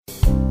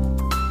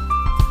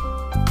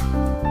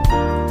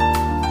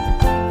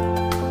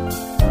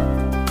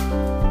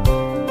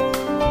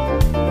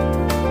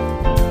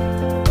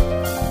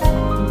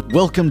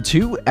Welcome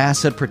to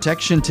Asset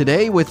Protection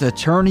Today with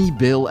attorney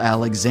Bill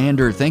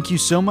Alexander. Thank you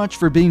so much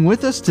for being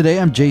with us today.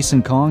 I'm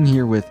Jason Kong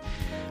here with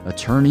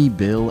attorney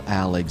Bill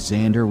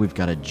Alexander. We've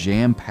got a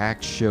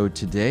jam-packed show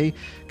today.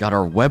 Got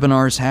our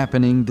webinars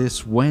happening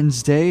this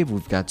Wednesday.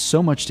 We've got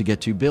so much to get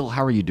to. Bill,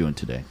 how are you doing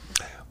today?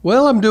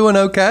 Well, I'm doing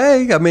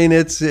okay. I mean,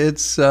 it's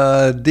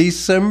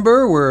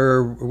December.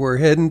 We're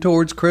heading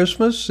towards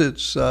Christmas.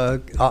 It's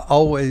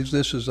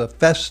this is a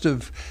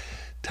festive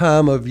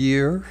time of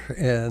year,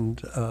 and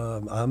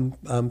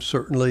I'm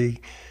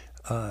certainly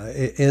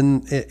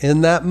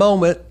in that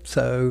moment.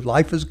 So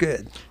life is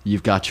good.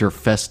 You've got your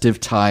festive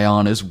tie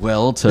on as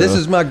well. This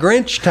is my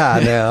Grinch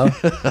tie now.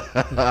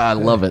 I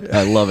love it.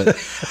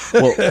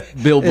 Well,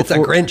 Bill, it's a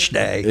Grinch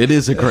day. It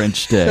is a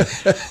Grinch day.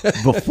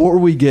 Before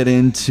we get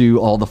into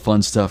all the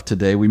fun stuff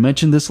today, we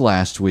mentioned this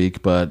last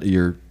week, but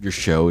your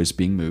show is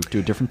being moved to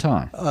a different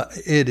time.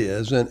 It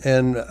is,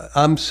 and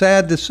I'm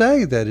sad to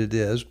say that it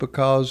is,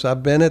 because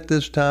I've been at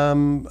this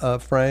time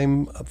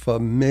frame for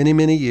many,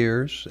 many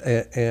years,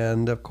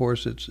 and of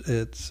course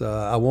it's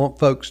I want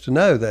folks to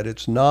know that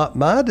it's not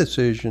my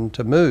decision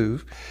to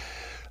move,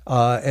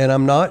 and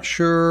I'm not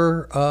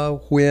sure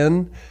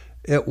when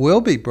it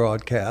will be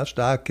broadcast.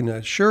 I can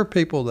assure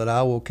people that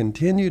I will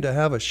continue to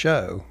have a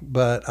show,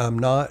 but I'm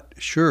not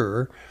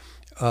sure.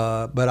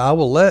 But I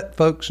will let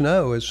folks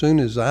know as soon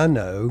as I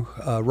know.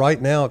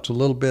 Right now it's a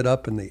little bit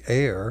up in the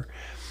air.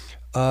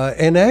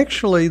 And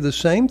actually the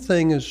same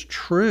thing is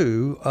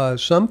true.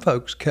 Some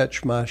folks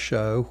catch my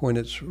show when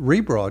it's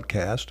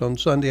rebroadcast on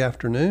Sunday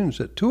afternoons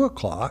at 2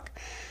 o'clock.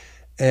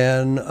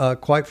 And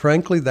quite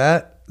frankly,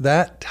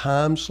 that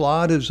time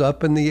slot is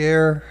up in the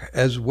air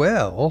as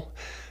well.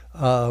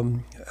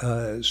 And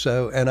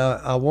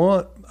I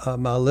want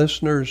my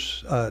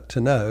listeners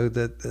to know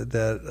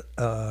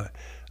that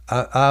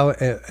I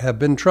have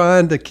been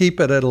trying to keep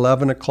it at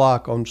 11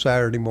 o'clock on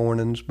Saturday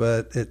mornings,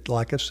 but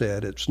like I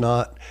said, it's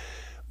not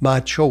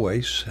my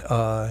choice,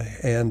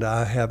 and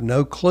I have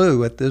no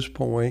clue at this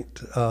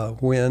point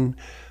when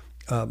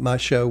my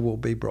show will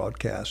be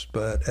broadcast.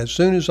 But as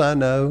soon as I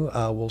know,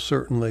 I will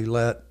certainly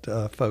let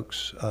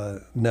folks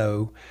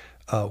know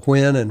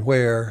when and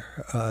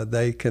where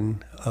they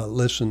can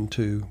listen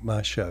to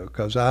my show,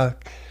 because I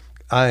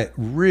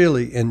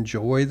really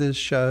enjoy this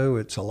show.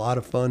 It's a lot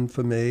of fun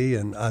for me,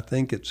 and I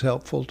think it's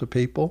helpful to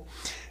people,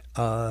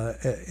 that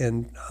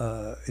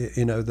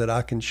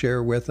I can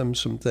share with them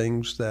some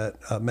things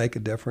that make a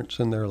difference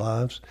in their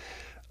lives.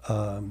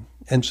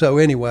 And so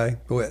anyway,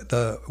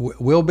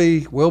 we'll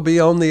be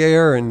on the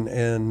air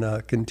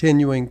and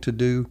continuing to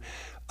do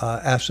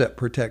asset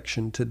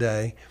protection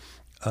today.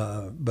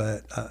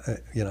 But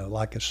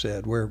like I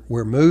said,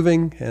 we're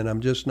moving, and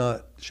I'm just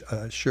not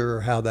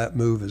sure how that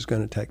move is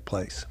going to take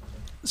place.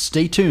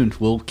 Stay tuned.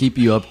 We'll keep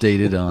you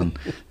updated on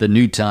the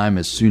new time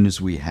as soon as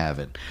we have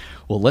it.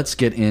 Well, let's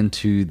get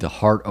into the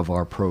heart of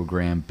our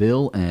program,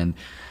 Bill. And,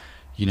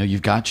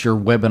 you've got your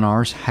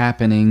webinars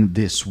happening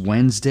this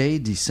Wednesday,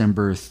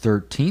 December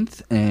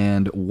 13th.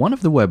 And one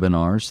of the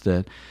webinars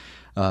that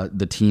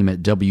the team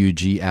at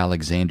W.G.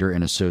 Alexander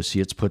and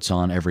Associates puts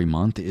on every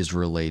month is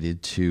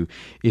related to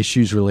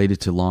issues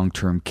related to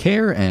long-term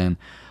care and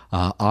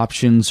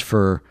options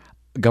for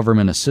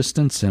government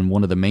assistance. And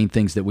one of the main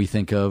things that we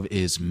think of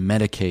is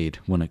Medicaid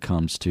when it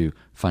comes to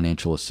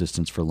financial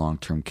assistance for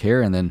long-term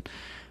care. And then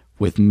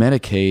with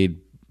Medicaid,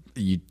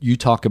 you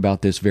talk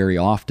about this very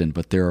often,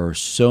 but there are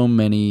so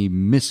many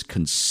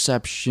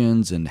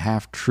misconceptions and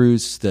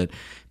half-truths that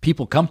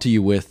people come to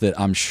you with that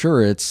I'm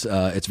sure it's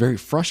very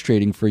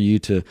frustrating for you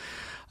to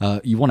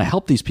you want to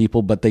help these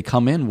people, but they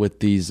come in with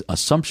these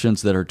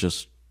assumptions that are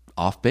just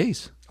off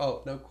base.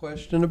 Oh, no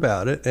question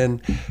about it.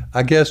 And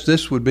I guess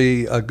this would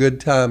be a good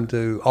time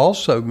to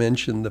also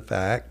mention the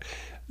fact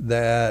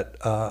that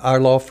our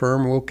law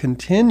firm will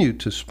continue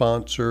to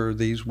sponsor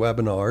these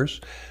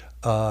webinars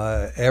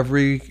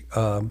every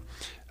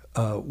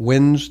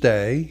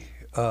Wednesday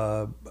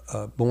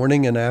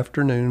morning and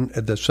afternoon,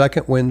 the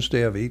second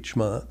Wednesday of each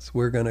month.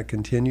 We're going to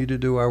continue to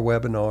do our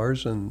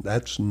webinars, and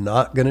that's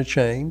not going to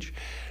change.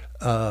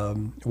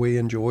 We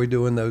enjoy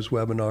doing those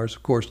webinars.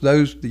 Of course,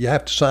 those you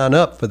have to sign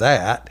up for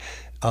that.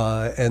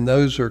 And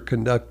those are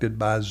conducted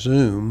by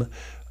Zoom.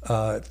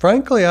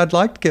 Frankly, I'd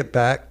like to get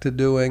back to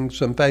doing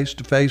some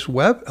face-to-face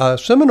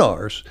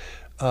seminars,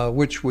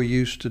 which we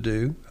used to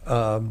do.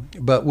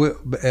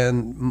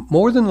 And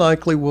more than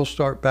likely, we'll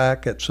start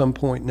back at some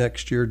point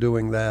next year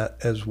doing that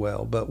as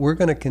well. But we're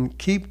going to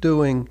keep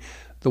doing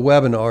the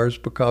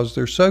webinars because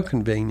they're so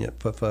convenient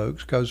for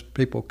folks, because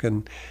people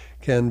can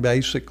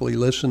basically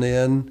listen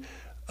in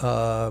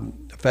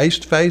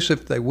face-to-face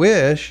if they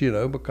wish,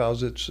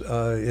 because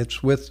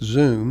it's with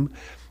Zoom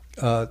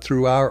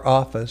through our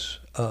office.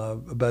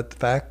 But the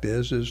fact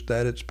is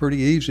that it's pretty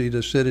easy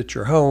to sit at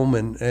your home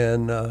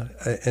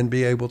and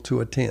be able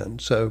to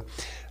attend. So,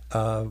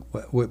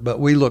 but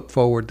we look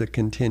forward to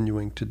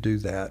continuing to do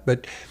that.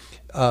 But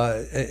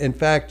in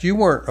fact, you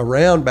weren't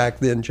around back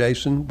then,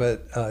 Jason,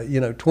 but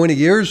 20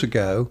 years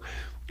ago,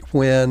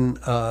 when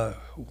I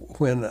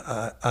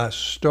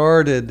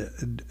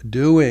started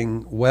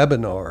doing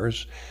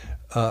webinars,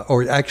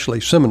 or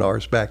actually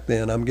seminars back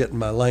then. I'm getting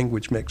my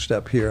language mixed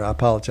up here. I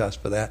apologize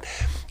for that.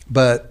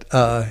 But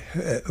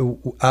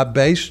I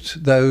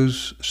based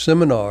those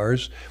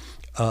seminars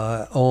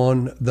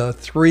on the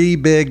 3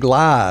 big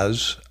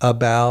lies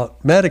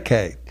about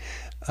Medicaid.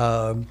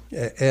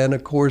 And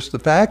of course, the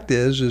fact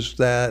is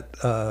that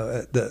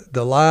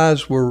the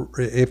lies were,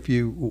 if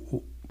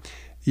you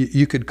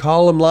could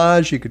call them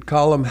lies, you could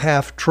call them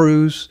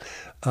half-truths.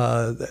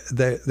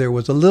 There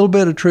was a little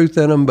bit of truth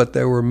in them, but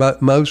they were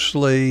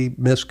mostly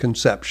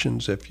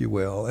misconceptions, if you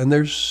will. And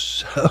there's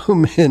so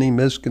many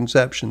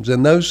misconceptions.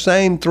 And those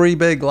same 3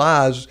 big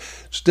lies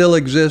still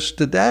exist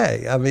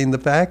today. I mean, the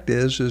fact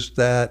is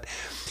that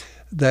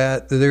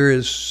there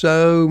is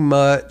so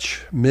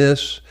much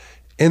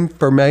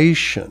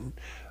misinformation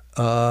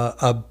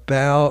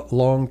about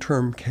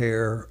long-term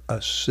care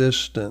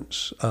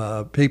assistance.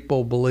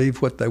 People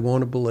believe what they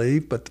want to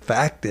believe, but the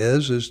fact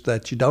is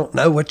that you don't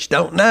know what you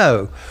don't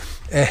know.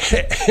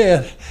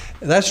 And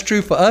that's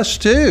true for us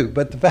too.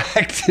 But the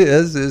fact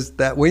is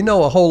that we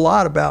know a whole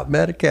lot about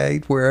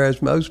Medicaid,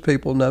 whereas most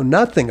people know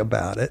nothing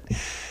about it.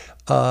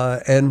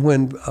 And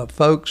when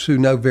folks who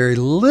know very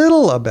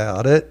little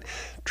about it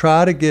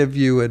try to give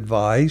you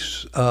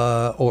advice,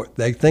 or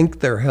they think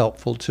they're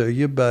helpful to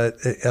you, but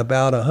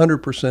about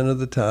 100% of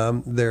the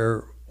time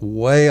they're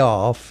way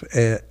off.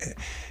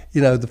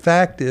 The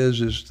fact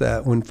is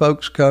that when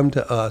folks come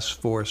to us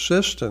for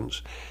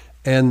assistance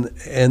and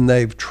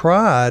they've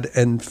tried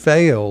and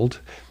failed,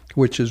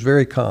 which is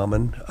very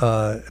common,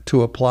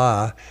 to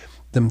apply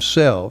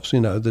themselves,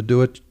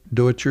 the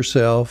do it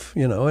yourself,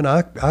 and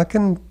I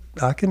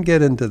can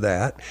get into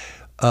that.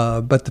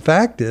 But the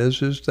fact is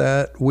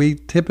that we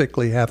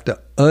typically have to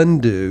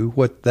undo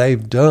what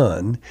they've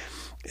done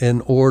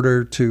in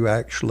order to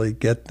actually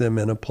get them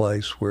in a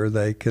place where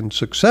they can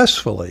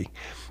successfully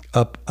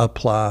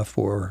apply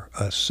for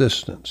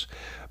assistance.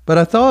 But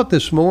I thought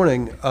this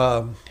morning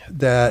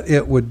that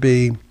it would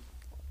be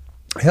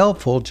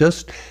helpful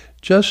just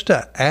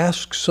to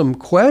ask some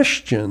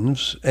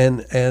questions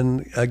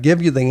and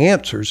give you the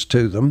answers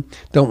to them.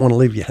 Don't want to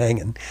leave you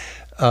hanging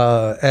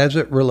as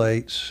it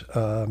relates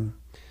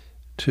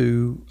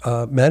to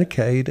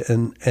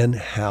Medicaid and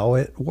how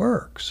it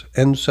works.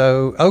 And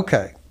so,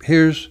 okay,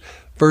 here's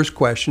first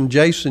question.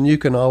 Jason, you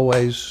can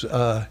always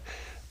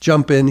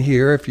jump in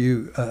here if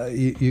you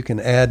can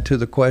add to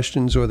the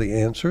questions or the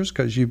answers,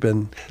 because you've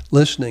been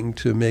listening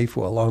to me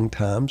for a long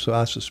time, so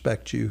I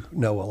suspect you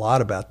know a lot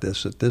about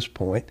this at this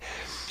point.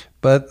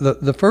 But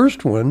the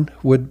first one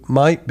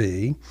might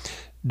be,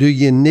 do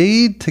you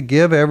need to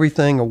give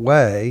everything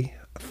away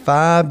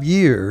 5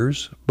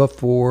 years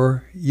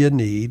before you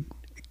need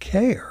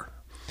care?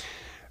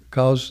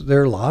 Because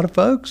there are a lot of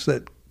folks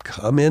that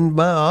come in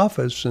my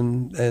office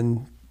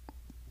and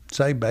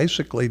say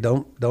basically,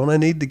 don't I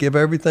need to give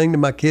everything to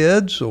my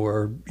kids,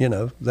 or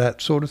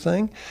that sort of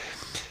thing.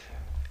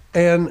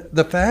 And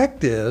the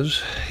fact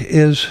is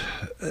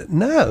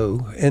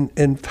no.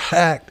 In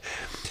fact,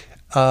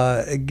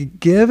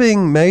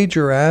 giving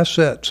major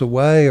assets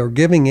away or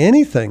giving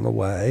anything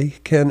away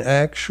can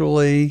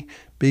actually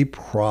be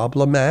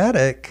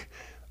problematic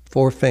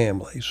for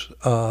families.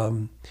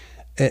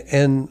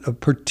 And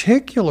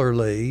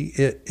particularly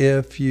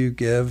if you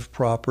give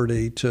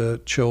property to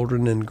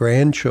children and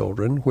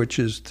grandchildren, which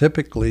is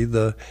typically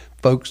the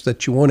folks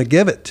that you want to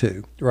give it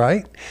to,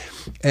 right?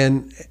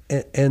 And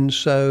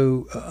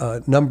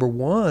so, number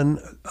one,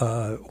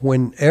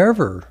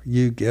 whenever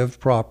you give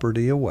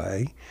property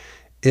away,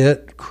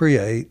 it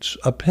creates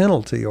a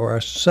penalty or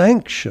a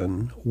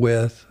sanction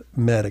with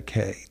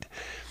Medicaid.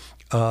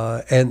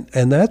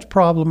 And that's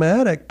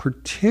problematic,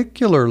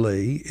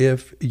 particularly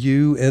if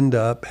you end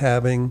up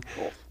having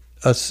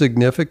a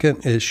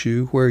significant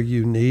issue where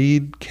you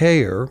need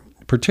care,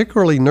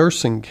 particularly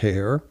nursing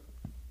care,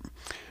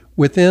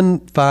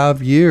 within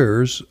 5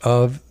 years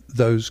of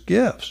those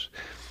gifts.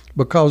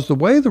 Because the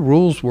way the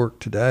rules work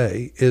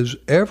today is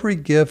every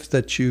gift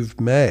that you've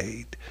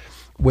made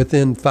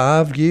within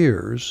 5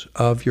 years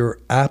of your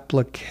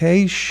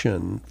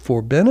application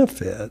for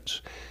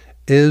benefits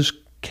is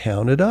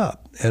counted up.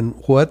 And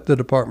what the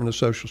Department of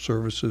Social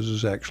Services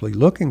is actually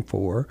looking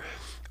for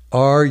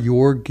are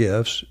your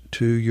gifts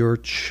to your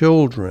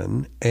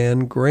children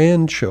and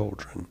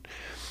grandchildren,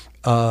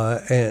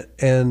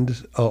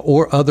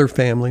 or other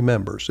family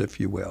members, if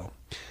you will,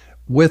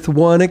 with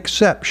one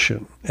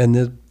exception.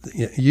 And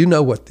you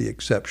know what the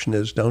exception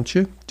is, don't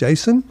you,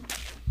 Jason?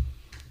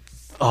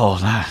 Oh,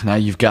 now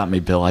you've got me,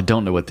 Bill. I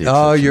don't know what the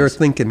exception is. Oh, your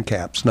thinking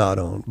cap's not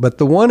on. But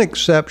the one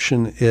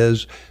exception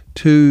is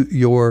to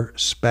your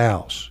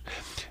spouse.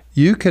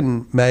 You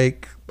can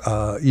make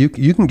you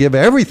can give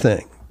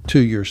everything to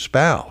your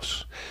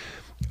spouse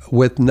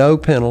with no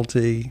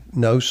penalty,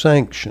 no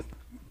sanction,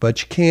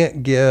 but you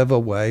can't give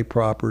away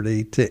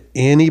property to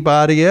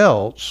anybody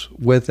else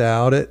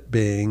without it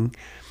being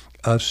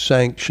a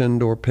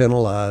sanctioned or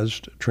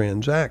penalized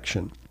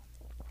transaction.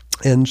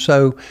 And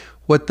so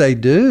what they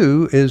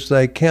do is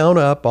they count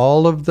up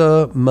all of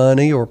the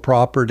money or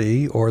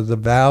property or the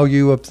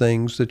value of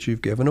things that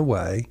you've given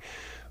away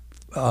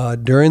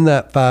during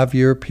that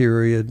 5-year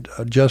period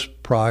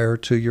just prior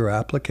to your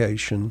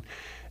application,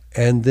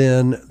 and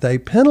then they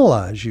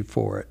penalize you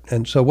for it.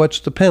 And so what's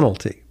the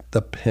penalty?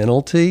 The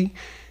penalty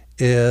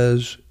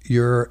is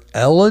you're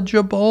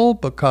eligible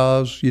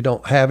because you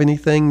don't have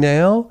anything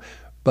now,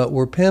 but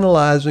we're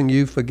penalizing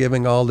you for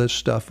giving all this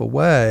stuff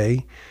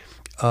away.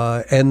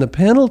 And the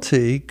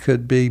penalty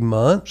could be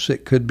months,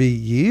 it could be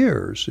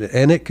years,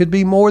 and it could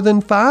be more than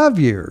 5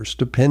 years,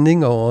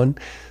 depending on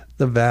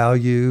the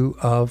value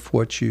of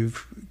what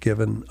you've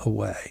given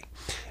away.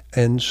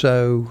 And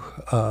so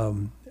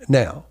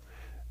now,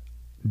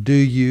 do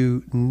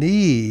you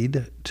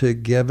need to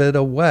give it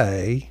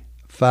away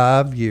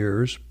 5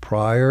 years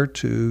prior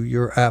to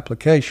your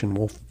application?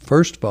 Well,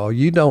 first of all,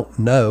 you don't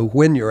know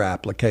when your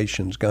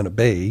application's going to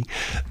be,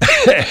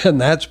 and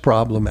that's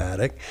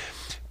problematic.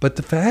 But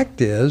the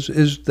fact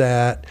is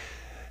that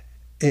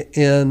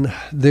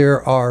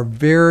there are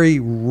very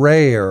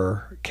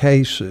rare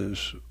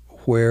cases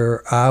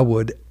where I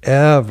would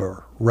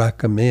ever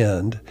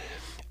recommend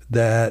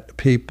that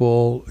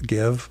people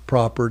give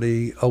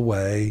property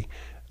away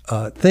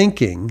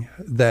thinking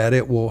that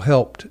it will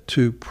help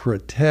to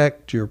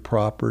protect your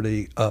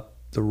property up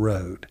the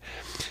road.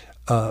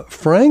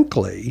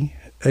 Frankly,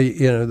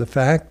 the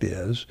fact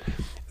is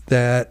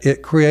that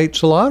it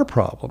creates a lot of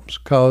problems,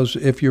 because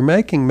if you're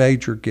making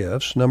major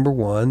gifts, number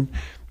one,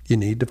 you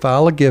need to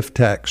file a gift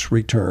tax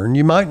return.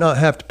 You might not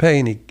have to pay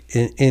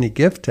any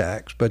gift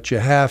tax, but you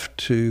have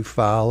to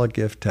file a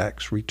gift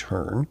tax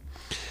return.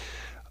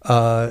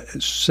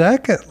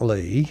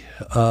 Secondly,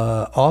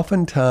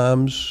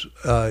 oftentimes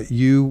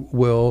you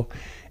will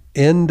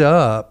end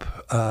up,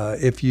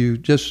 if you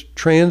just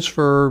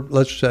transfer,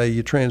 let's say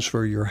you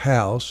transfer your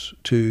house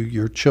to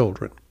your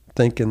children,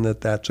 thinking that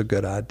that's a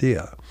good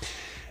idea.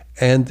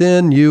 And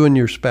then you and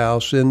your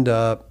spouse end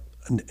up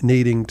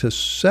needing to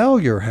sell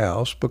your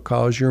house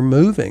because you're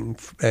moving,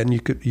 and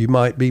you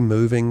might be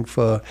moving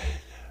for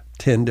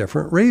 10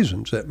 different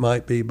reasons. It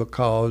might be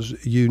because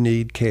you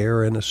need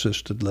care in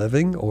assisted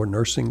living or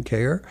nursing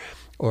care,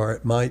 or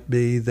it might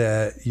be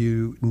that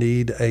you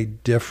need a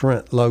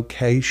different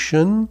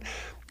location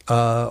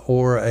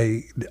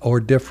or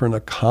different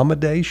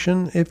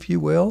accommodation, if you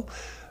will.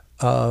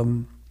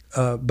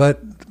 But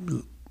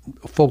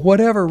for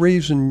whatever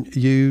reason,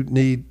 you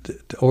need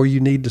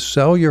to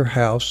sell your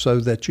house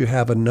so that you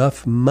have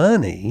enough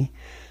money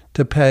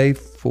to pay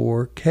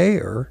for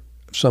care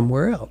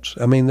somewhere else.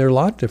 I mean, there are a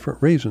lot of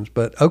different reasons,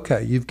 but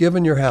okay, you've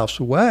given your house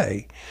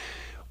away.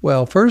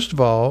 Well, first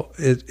of all,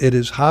 it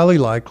is highly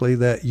likely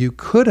that you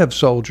could have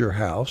sold your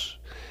house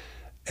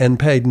and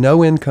paid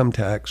no income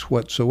tax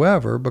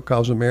whatsoever,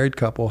 because a married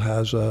couple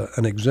has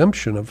an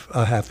exemption of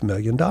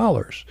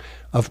 $500,000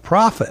 of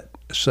profit.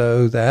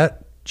 So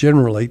that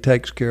generally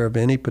takes care of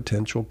any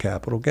potential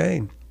capital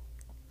gain.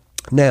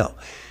 Now,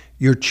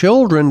 your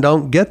children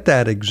don't get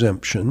that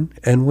exemption,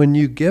 and when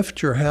you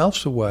gift your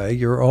house away,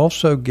 you're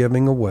also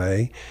giving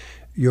away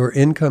your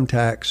income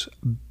tax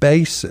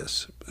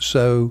basis.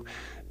 So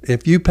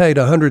if you paid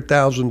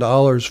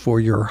 $100,000 for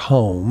your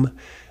home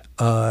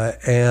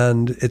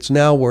and it's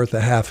now worth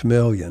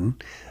 $500,000,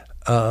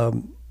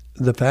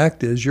 the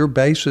fact is your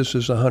basis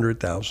is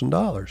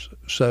 $100,000.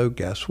 So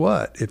guess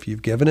what? If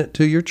you've given it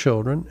to your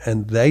children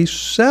and they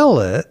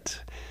sell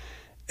it,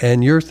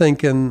 and you're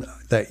thinking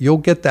that you'll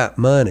get that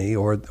money,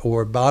 or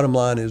bottom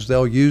line is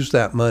they'll use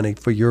that money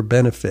for your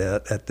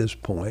benefit at this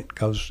point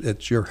because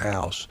it's your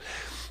house,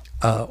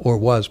 or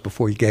was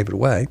before you gave it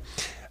away,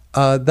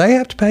 they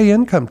have to pay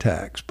income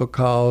tax,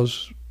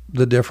 because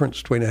the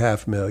difference between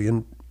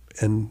 $500,000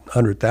 and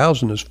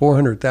 $100,000 is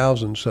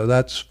 $400,000. So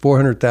that's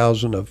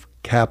 $400,000 of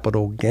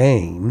capital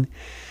gain.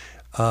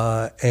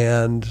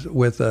 And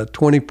with a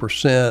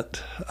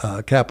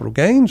 20% capital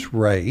gains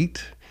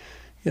rate,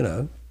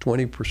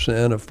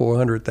 20% of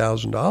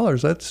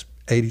 $400,000, that's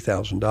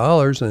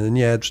 $80,000. And then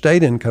you add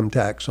state income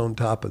tax on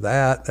top of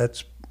that,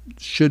 that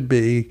should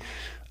be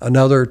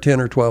another $10,000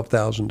 or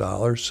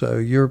 $12,000. So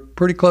you're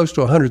pretty close to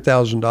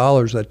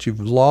 $100,000 that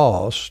you've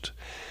lost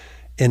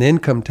in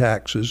income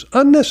taxes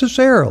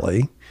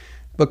unnecessarily,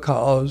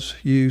 because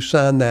you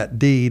signed that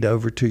deed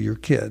over to your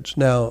kids.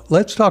 Now,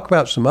 let's talk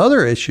about some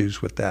other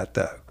issues with that,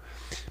 though.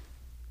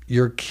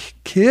 Your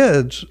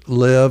kids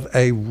live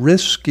a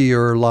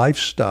riskier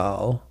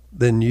lifestyle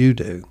than you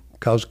do,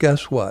 because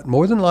guess what?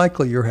 More than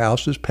likely, your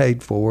house is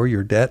paid for,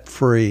 you're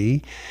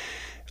debt-free.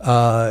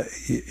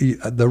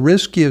 The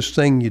riskiest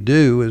thing you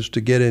do is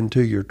to get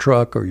into your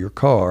truck or your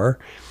car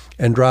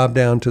and drive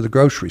down to the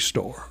grocery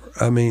store.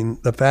 I mean,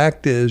 the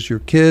fact is your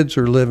kids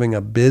are living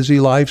a busy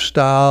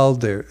lifestyle.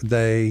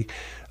 They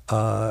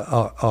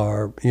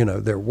are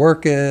they're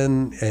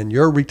working, and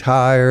you're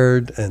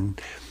retired.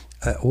 And,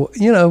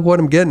 what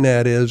I'm getting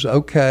at is,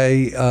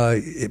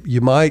 okay,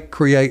 you might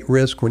create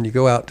risk when you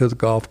go out to the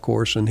golf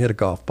course and hit a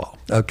golf ball.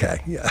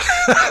 Okay, yeah.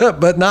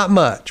 But not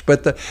much.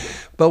 But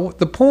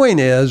the point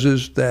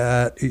is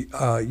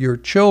that your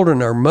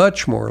children are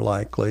much more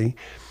likely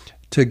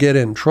to get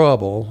in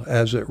trouble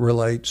as it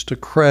relates to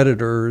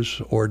creditors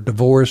or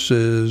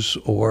divorces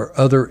or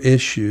other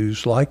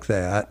issues like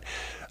that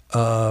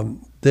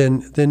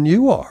than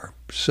you are.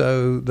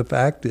 So the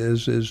fact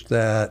is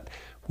that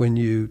when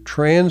you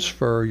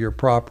transfer your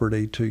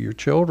property to your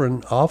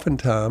children,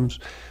 oftentimes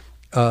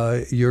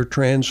you're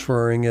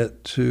transferring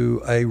it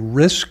to a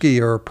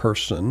riskier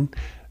person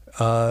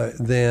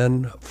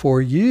than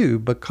for you,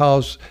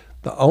 because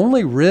the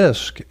only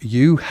risk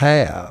you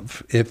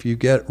have, if you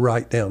get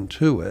right down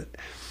to it,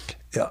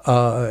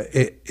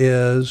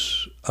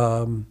 is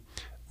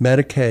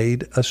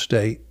Medicaid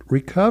estate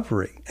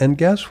recovery. And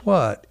guess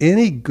what?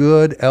 Any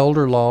good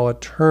elder law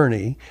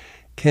attorney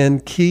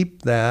can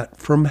keep that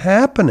from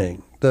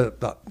happening.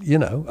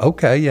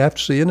 Okay, you have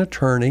to see an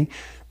attorney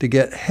to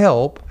get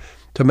help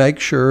to make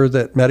sure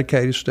that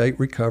Medicaid estate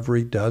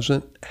recovery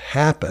doesn't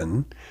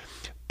happen.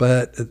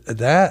 But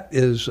that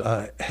is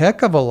a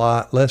heck of a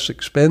lot less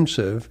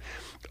expensive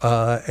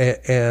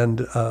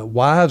and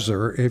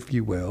wiser, if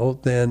you will,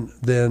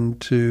 than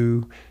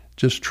to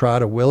just try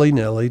to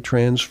willy-nilly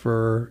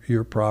transfer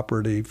your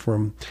property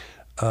from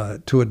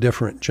to a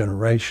different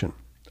generation.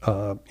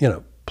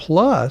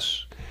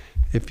 Plus,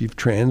 if you've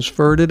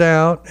transferred it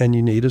out and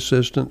you need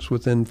assistance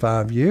within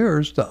 5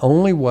 years, the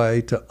only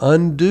way to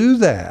undo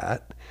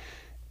that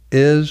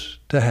is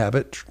to have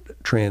it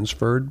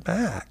transferred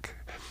back,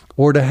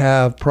 or to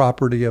have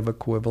property of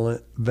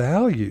equivalent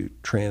value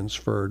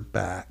transferred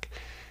back.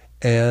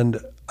 And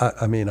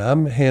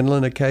I'm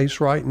handling a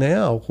case right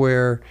now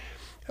where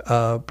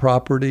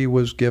property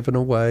was given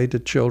away to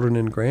children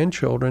and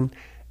grandchildren,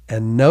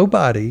 and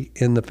nobody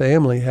in the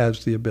family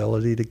has the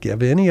ability to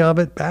give any of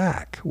it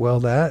back. Well,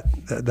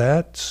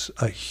 that's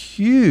a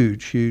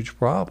huge, huge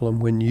problem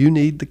when you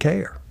need the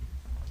care.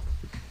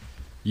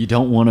 You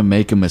don't want to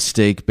make a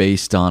mistake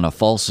based on a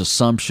false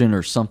assumption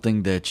or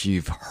something that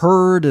you've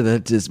heard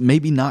that is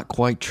maybe not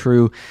quite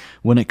true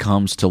when it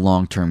comes to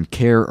long-term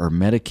care or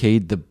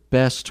Medicaid. The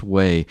best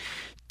way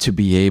to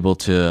be able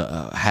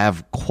to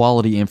have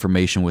quality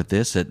information with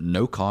this at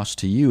no cost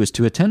to you is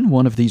to attend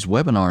one of these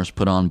webinars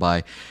put on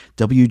by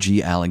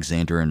W.G.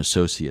 Alexander and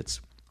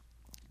Associates.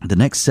 The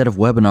next set of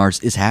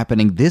webinars is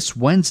happening this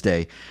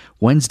Wednesday,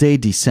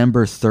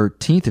 December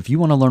 13th. If you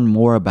want to learn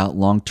more about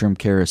long-term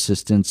care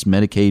assistance,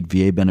 Medicaid,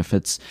 VA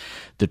benefits,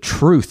 the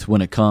truth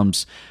when it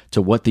comes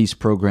to what these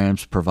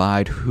programs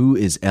provide, who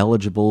is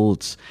eligible,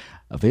 it's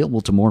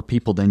available to more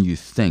people than you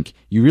think.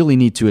 You really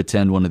need to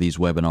attend one of these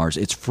webinars.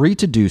 It's free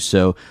to do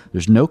so.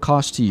 There's no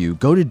cost to you.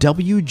 Go to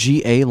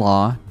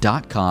WGAlaw.com,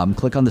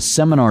 click on the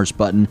seminars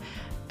button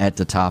at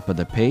the top of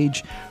the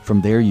page.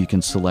 From there, you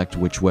can select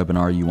which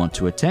webinar you want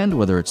to attend,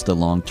 whether it's the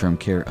long-term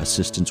care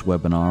assistance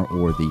webinar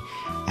or the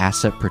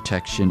asset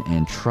protection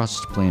and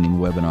trust planning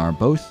webinar.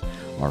 Both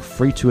are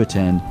free to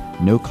attend,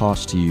 no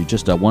cost to you,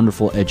 just a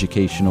wonderful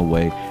educational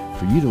way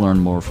for you to learn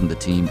more from the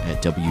team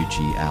at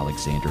W.G.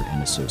 Alexander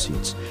and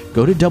Associates.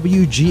 Go to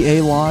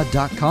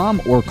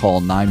WGAlaw.com or call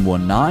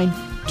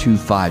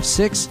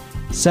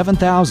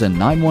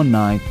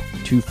 919-256-7000,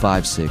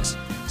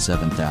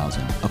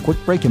 919-256-7000. A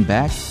quick break and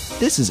back.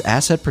 This is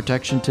Asset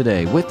Protection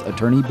Today with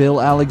Attorney Bill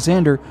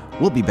Alexander.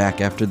 We'll be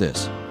back after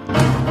this.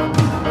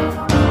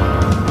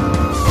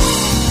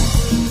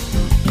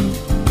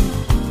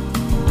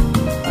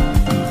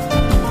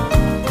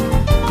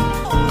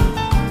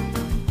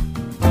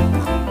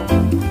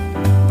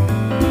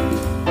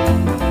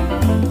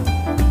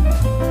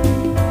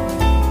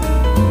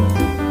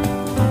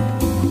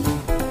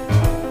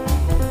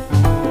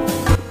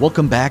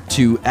 Welcome back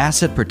to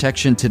Asset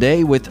Protection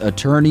Today with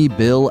Attorney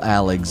Bill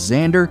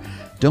Alexander.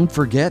 Don't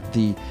forget,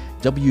 the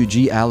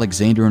W.G.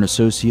 Alexander and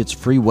Associates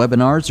free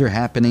webinars are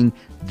happening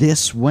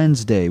this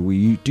Wednesday.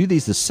 We do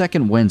these the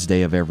second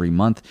Wednesday of every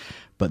month,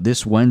 but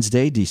this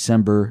Wednesday,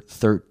 December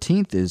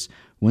 13th, is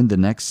when the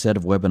next set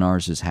of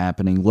webinars is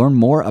happening. Learn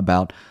more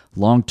about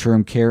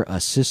long-term care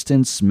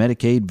assistance,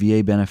 Medicaid,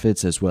 VA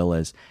benefits, as well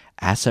as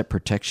asset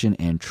protection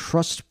and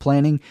trust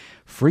planning.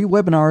 Free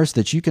webinars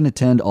that you can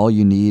attend. All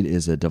you need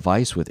is a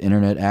device with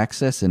internet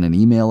access and an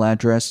email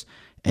address,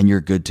 and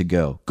you're good to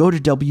go. Go to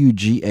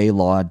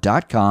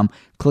WGAlaw.com,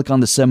 click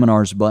on the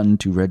seminars button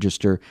to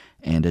register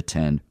and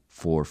attend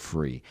for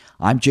free.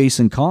 I'm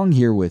Jason Kong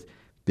here with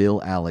Bill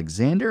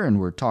Alexander, and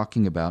we're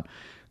talking about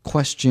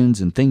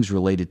questions and things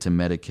related to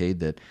Medicaid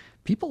that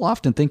people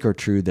often think are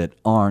true that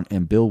aren't.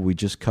 And Bill, we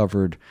just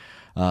covered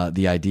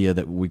the idea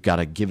that we've got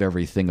to give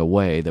everything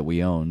away that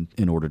we own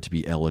in order to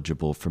be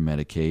eligible for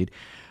Medicaid.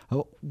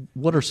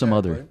 What are some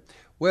other...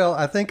 Well,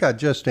 I think I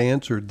just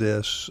answered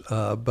this,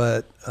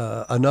 but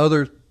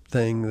another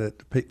thing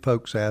that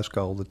folks ask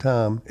all the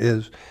time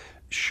is,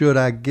 should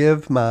I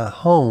give my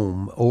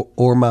home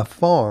or my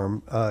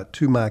farm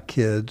to my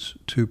kids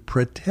to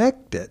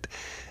protect it?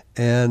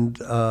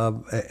 And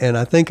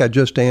I think I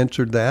just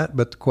answered that,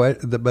 but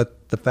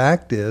the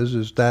fact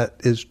is that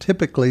is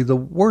typically the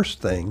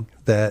worst thing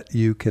that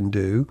you can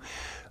do.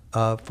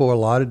 For a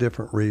lot of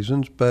different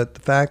reasons, but the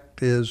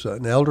fact is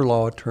an elder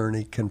law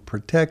attorney can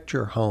protect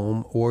your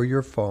home or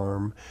your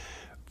farm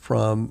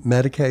from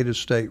Medicaid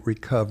estate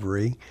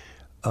recovery,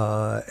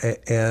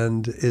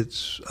 and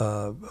it's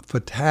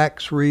for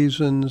tax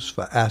reasons,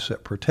 for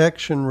asset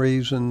protection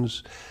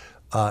reasons,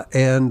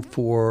 and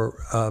for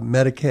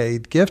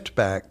Medicaid gift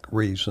back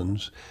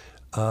reasons,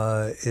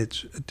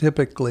 it's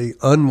typically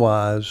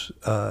unwise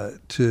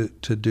to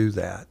do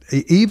that.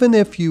 Even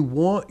if you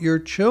want your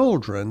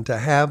children to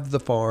have the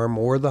farm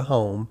or the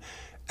home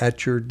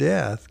at your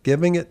death,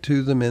 giving it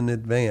to them in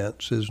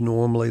advance is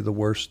normally the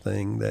worst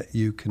thing that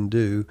you can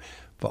do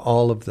for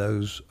all of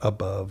those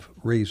above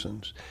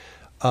reasons.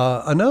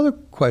 Another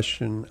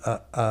question,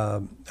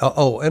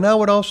 and I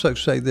would also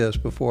say this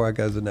before I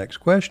go to the next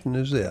question,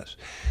 is this.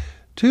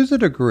 To the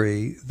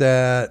degree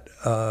that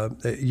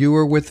you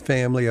were with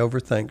family over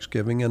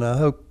Thanksgiving, and I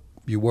hope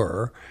you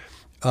were,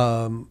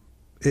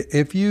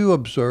 if you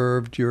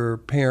observed your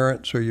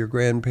parents or your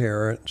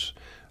grandparents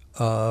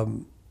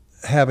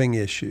having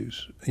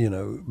issues,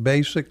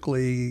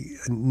 basically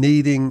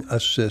needing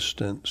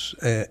assistance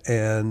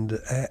and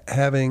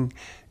having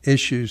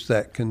issues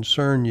that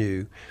concern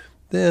you,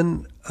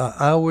 then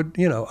I would,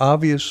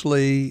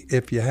 obviously,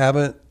 if you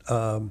haven't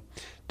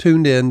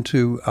tuned in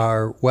to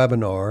our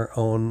webinar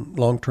on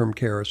long-term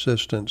care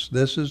assistance,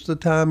 this is the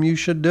time you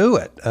should do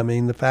it. I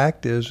mean, the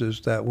fact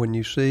is that when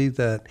you see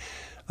that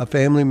a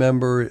family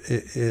member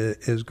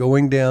is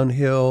going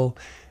downhill,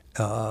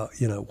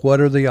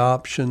 what are the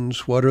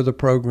options? What are the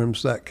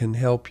programs that can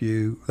help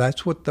you?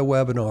 That's what the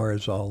webinar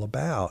is all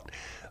about.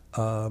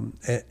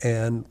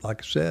 And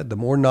like I said, the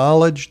more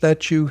knowledge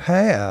that you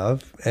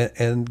have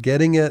and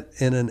getting it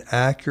in an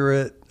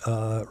accurate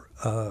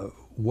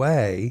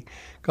way,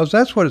 because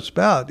that's what it's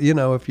about.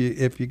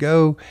 If you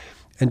go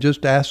and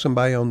just ask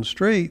somebody on the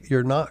street,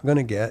 you're not going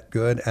to get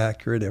good,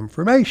 accurate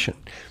information.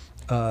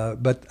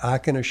 But I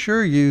can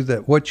assure you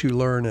that what you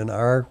learn in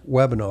our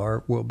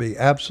webinar will be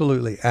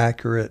absolutely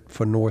accurate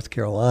for North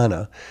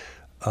Carolina.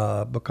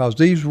 Because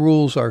these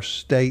rules are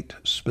state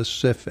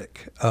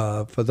specific.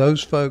 For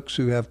those folks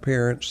who have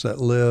parents that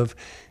live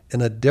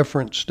in a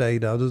different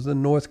state other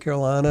than North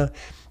Carolina,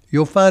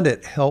 you'll find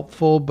it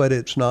helpful, but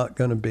it's not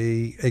going to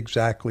be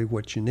exactly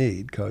what you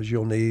need, because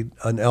you'll need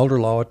an elder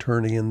law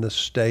attorney in the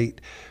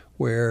state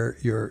where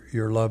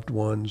your loved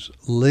ones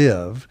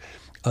live,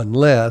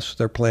 unless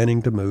they're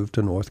planning to move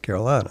to North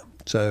Carolina.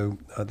 So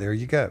there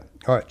you go.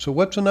 All right, so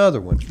what's another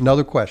one?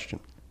 Another question.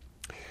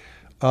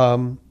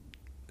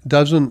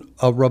 Doesn't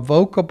a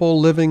revocable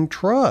living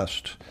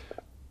trust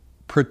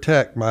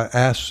protect my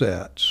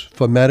assets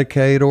for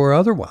Medicaid or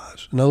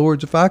otherwise? In other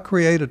words, if I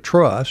create a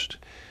trust,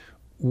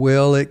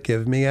 will it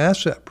give me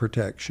asset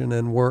protection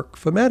and work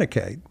for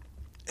Medicaid?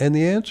 And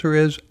the answer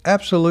is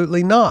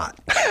absolutely not.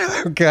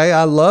 Okay,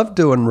 I love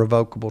doing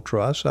revocable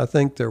trusts. I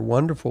think they're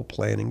wonderful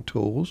planning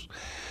tools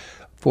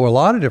for a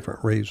lot of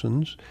different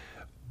reasons.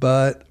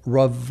 But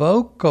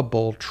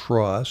revocable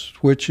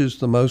trust, which is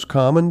the most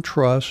common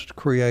trust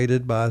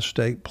created by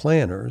estate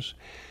planners,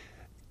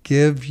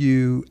 give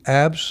you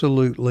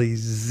absolutely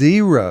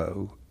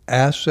zero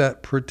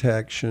asset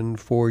protection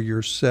for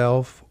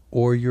yourself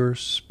or your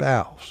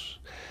spouse.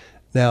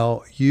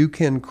 Now, you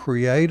can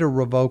create a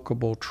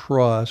revocable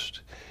trust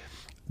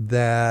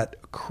that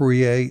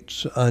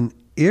creates an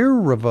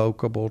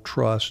irrevocable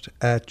trust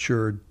at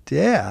your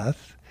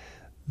death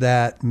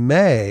that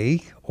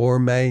may or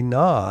may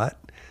not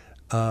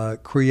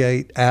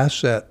create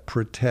asset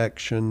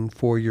protection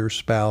for your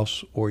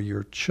spouse or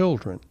your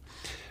children.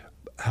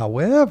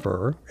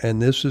 However, and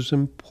this is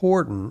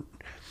important,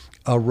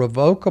 a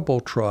revocable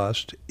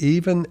trust,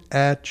 even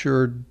at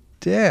your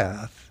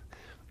death,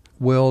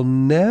 will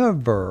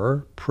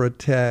never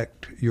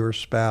protect your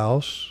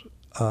spouse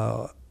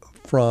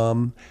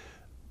for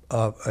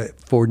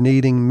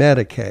needing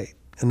Medicaid.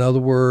 In other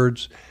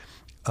words,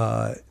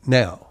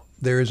 now,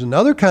 there is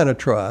another kind of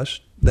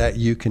trust that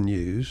you can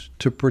use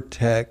to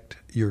protect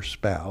your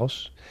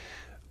spouse,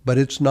 but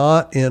it's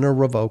not in a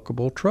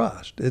revocable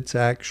trust. It's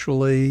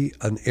actually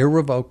an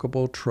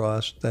irrevocable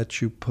trust that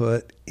you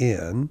put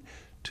in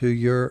to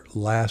your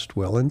last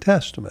will and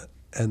testament,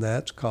 and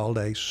that's called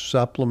a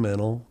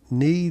supplemental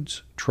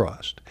needs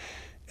trust.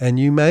 And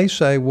you may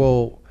say,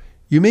 well,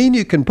 you mean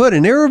you can put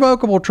an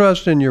irrevocable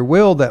trust in your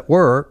will that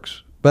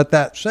works, but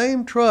that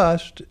same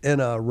trust in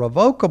a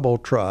revocable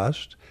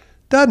trust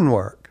doesn't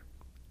work?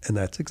 And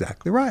that's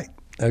exactly right.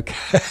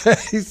 Okay,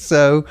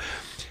 so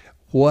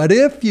what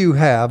if you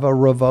have a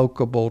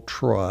revocable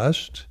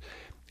trust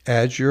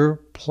as your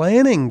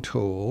planning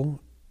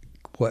tool?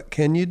 What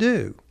can you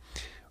do?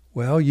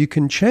 Well, you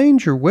can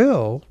change your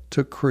will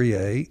to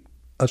create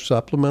a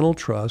supplemental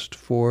trust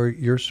for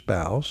your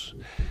spouse,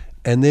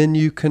 and then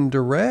you can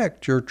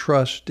direct your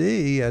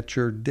trustee at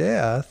your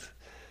death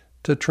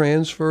to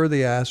transfer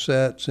the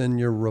assets in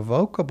your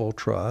revocable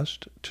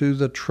trust to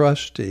the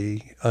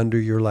trustee under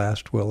your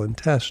last will and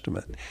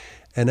testament.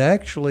 And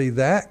actually,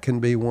 that can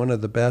be one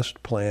of the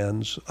best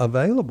plans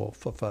available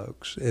for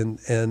folks. And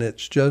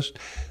it's just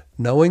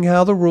knowing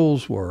how the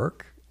rules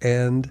work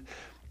and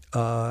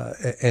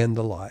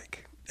the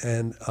like.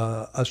 And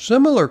a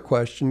similar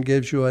question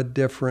gives you a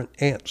different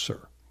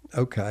answer.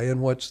 Okay,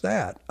 and what's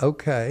that?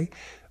 Okay,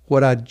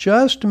 what I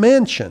just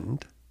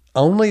mentioned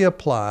only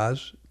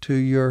applies to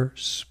your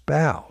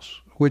spouse,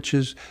 which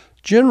is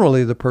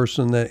generally the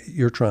person that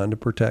you're trying to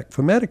protect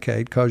for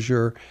Medicaid, because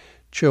you're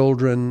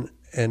children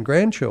and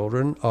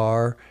grandchildren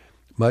are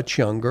much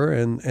younger,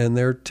 and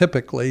they're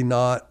typically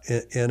not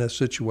in a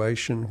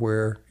situation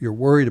where you're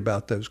worried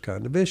about those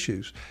kind of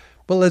issues.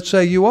 But let's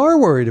say you are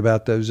worried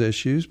about those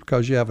issues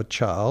because you have a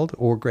child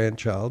or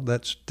grandchild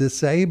that's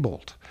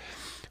disabled.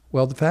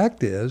 Well, the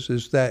fact is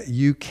that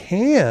you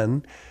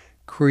can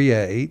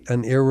create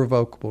an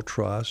irrevocable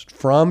trust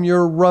from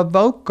your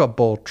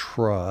revocable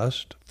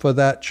trust for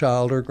that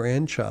child or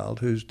grandchild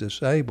who's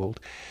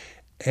disabled.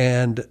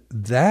 And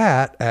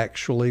that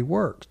actually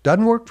works.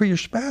 Doesn't work for your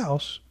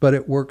spouse, but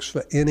it works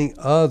for any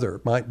other.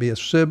 Might be a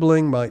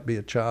sibling, might be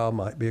a child,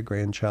 might be a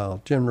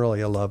grandchild, generally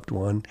a loved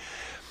one.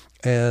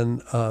 And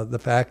the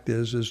fact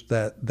is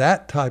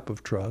that type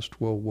of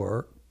trust will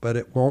work, but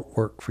it won't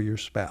work for your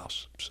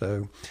spouse.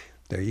 So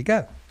there you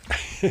go.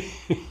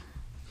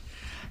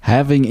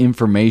 Having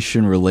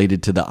information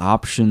related to the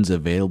options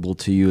available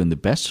to you and the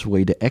best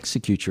way to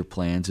execute your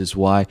plans is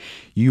why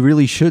you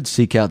really should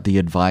seek out the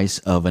advice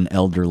of an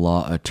elder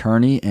law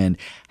attorney. And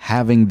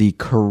having the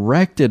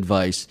correct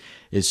advice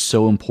is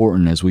so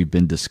important, as we've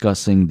been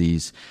discussing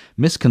these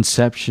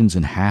misconceptions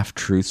and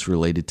half-truths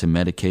related to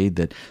Medicaid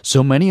that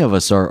so many of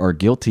us are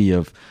guilty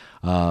of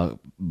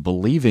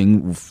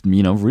believing,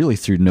 really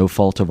through no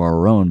fault of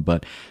our own.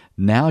 But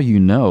now you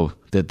know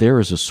that there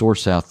is a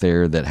source out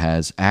there that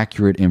has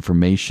accurate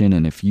information,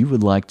 and if you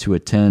would like to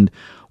attend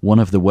one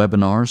of the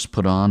webinars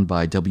put on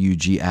by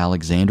W.G.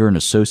 Alexander and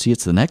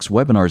Associates, the next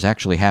webinar is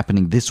actually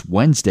happening this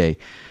Wednesday,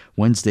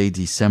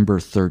 December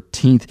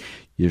 13th.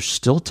 There's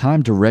still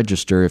time to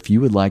register if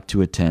you would like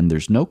to attend.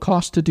 There's no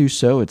cost to do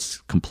so.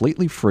 It's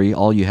completely free.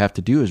 All you have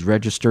to do is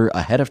register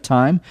ahead of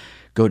time.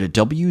 Go to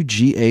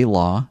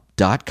WGAlaw.com,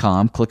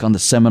 click on the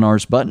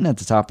seminars button at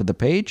the top of the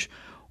page,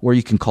 or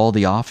you can call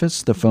the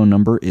office. The phone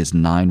number is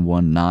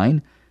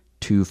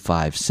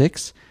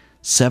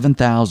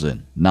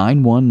 919-256-7000,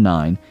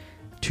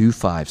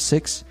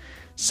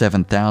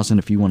 919-256-7000.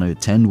 If you want to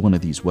attend one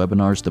of these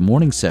webinars, the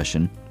morning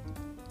session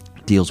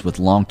deals with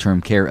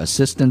long-term care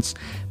assistance,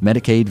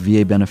 Medicaid,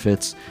 VA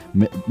benefits.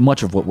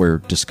 Much of what we're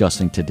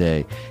discussing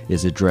today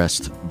is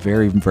addressed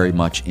very, very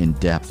much in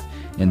depth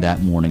in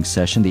that morning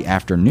session. The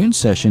afternoon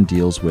session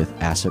deals with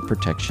asset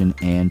protection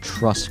and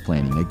trust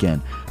planning.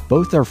 Again,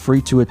 both are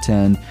free to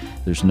attend.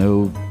 There's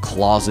no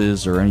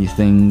clauses or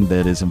anything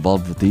that is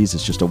involved with these.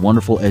 It's just a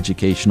wonderful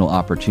educational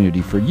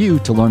opportunity for you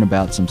to learn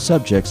about some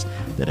subjects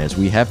that, as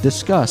we have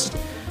discussed,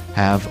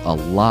 have a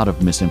lot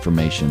of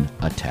misinformation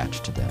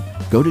attached to them.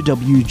 Go to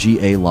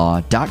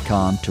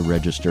WGAlaw.com to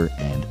register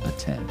and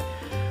attend.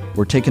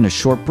 We're taking a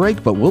short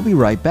break, but we'll be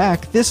right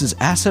back. This is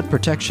Asset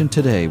Protection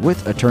Today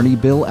with Attorney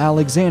Bill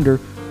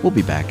Alexander. We'll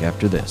be back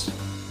after this.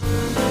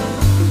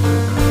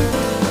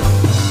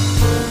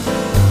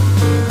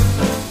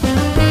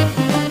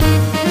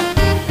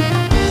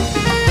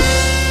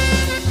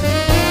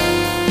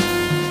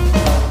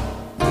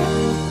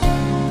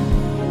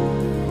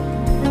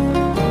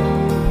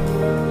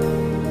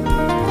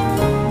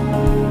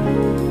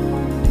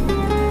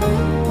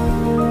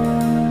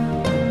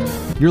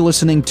 You're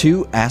listening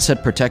to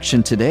Asset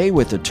Protection Today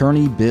with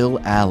Attorney Bill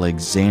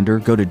Alexander.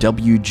 Go to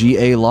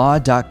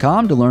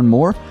WGAlaw.com to learn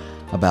more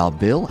about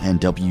Bill and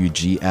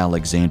W.G.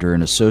 Alexander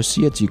and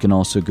Associates. You can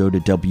also go to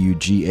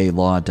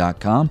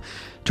WGAlaw.com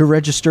to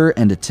register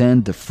and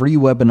attend the free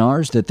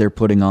webinars that they're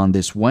putting on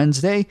this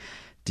Wednesday,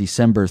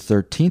 December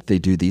 13th. They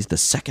do these the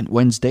second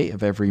Wednesday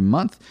of every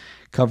month,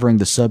 covering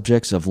the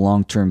subjects of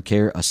long-term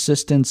care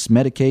assistance,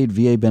 Medicaid,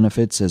 VA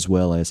benefits, as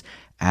well as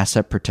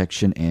asset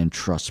protection and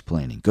trust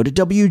planning. Go to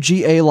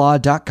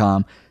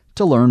WGAlaw.com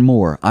to learn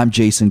more. I'm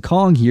Jason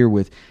Kong here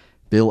with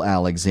Bill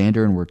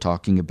Alexander, and we're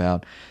talking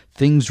about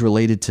things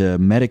related to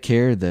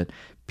Medicare that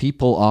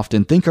people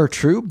often think are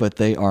true, but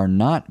they are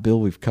not.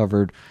 Bill, we've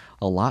covered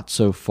a lot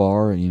so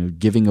far,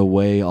 giving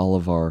away all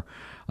of our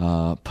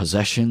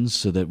possessions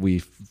so that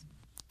we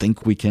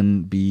think we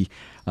can be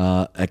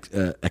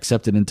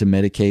accepted into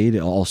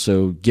Medicaid,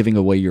 also giving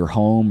away your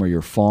home or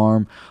your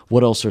farm.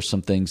 What else are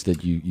some things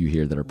that you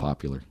hear that are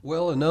popular?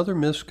 Well, another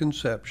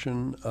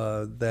misconception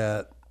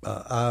that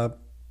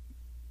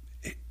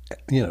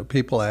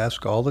people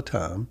ask all the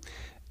time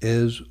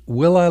is,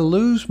 will I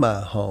lose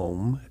my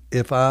home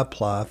if I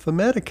apply for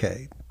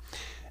Medicaid?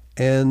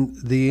 And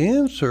the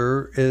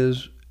answer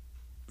is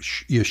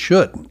you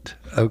shouldn't,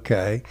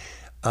 okay?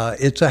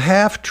 It's a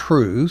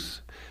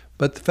half-truth.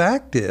 But the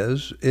fact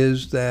is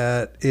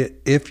that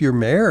if you're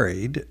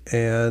married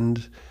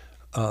and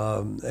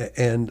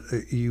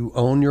you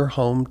own your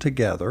home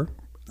together,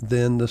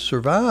 then the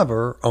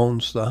survivor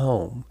owns the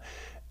home.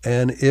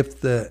 And if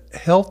the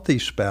healthy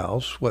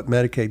spouse, what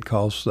Medicaid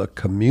calls the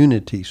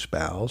community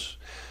spouse,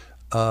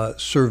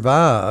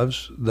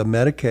 survives the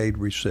Medicaid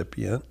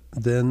recipient,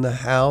 then the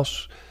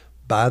house,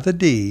 by the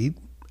deed,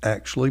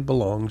 actually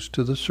belongs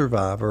to the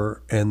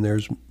survivor, and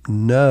there's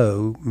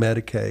no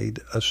Medicaid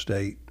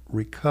estate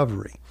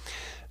recovery.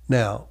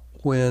 Now,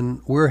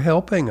 when we're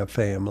helping a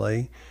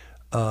family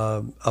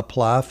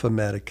apply for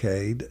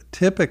Medicaid,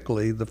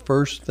 typically the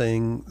first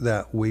thing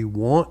that we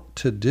want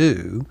to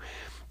do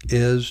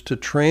is to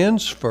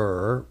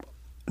transfer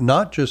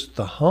not just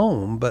the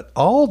home, but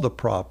all the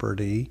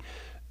property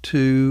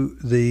to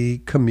the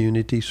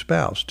community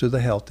spouse, to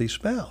the healthy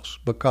spouse.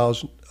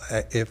 Because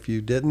if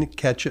you didn't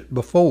catch it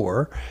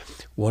before,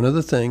 one of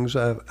the things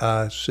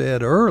I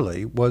said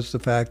early was the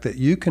fact that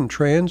you can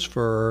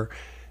transfer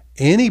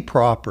any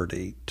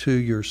property to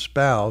your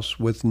spouse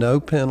with no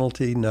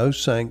penalty, no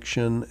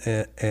sanction,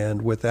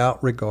 and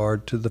without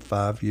regard to the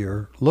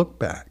 5-year look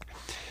back.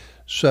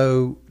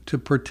 So to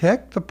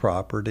protect the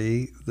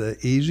property, the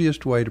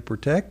easiest way to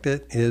protect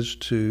it is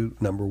to,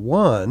 number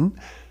one,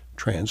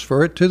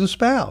 transfer it to the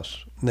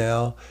spouse.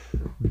 Now,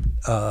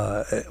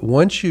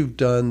 once you've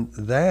done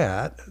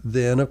that,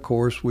 then of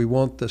course we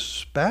want the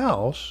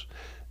spouse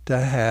to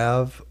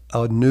have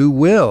a new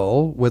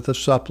will with a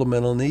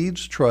supplemental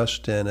needs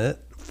trust in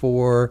it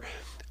for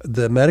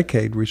the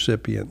Medicaid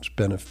recipient's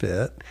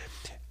benefit.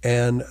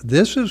 And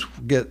this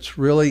gets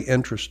really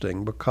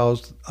interesting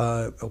because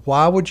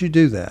why would you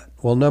do that?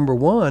 Well, number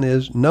one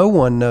is no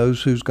one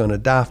knows who's going to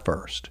die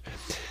first.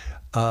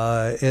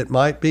 It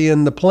might be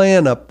in the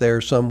plan up there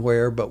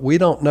somewhere, but we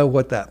don't know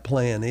what that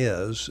plan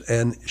is.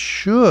 And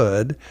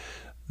should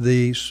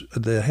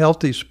the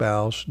healthy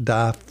spouse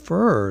die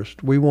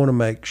first, we want to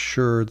make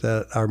sure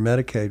that our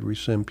Medicaid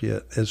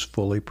recipient is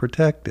fully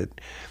protected.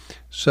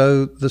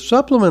 So the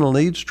supplemental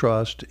needs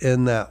trust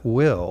in that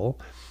will,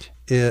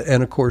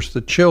 and of course the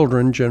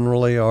children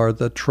generally are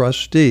the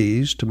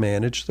trustees to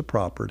manage the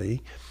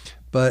property,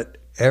 but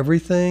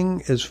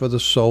everything is for the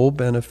sole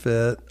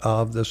benefit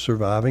of the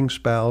surviving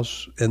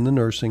spouse in the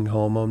nursing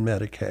home on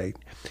Medicaid,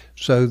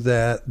 so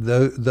that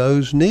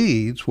those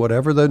needs,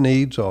 whatever the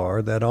needs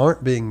are that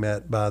aren't being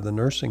met by the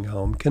nursing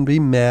home, can be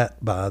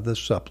met by the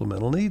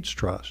supplemental needs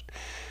trust.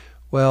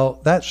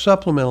 Well, that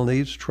supplemental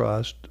needs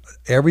trust,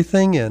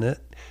 everything in it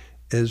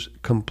is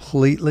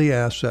completely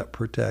asset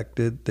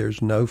protected.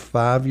 There's no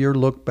 5-year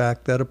look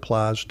back that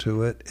applies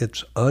to it.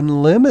 It's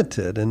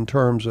unlimited in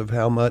terms of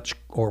how much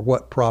or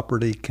what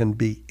property can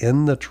be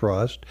in the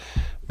trust.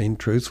 I mean,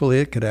 truthfully,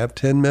 it could have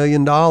 $10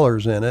 million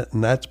in it,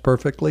 and that's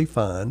perfectly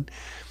fine.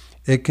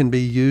 It can be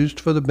used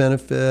for the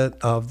benefit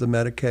of the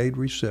Medicaid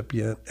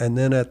recipient, and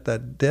then at the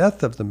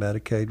death of the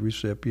Medicaid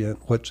recipient,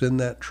 what's in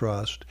that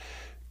trust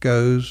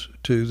goes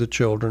to the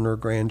children or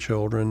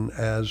grandchildren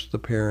as the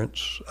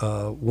parents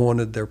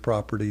wanted their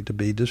property to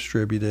be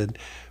distributed,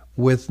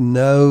 with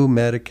no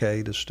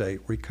Medicaid estate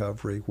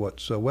recovery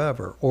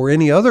whatsoever, or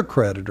any other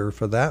creditor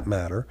for that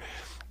matter,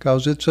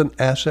 because it's an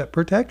asset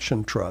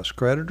protection trust.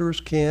 Creditors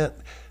can't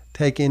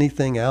take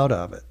anything out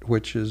of it,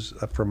 which is,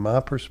 from my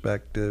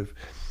perspective,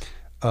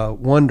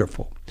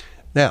 wonderful.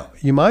 Now,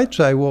 you might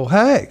say, well,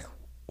 hey,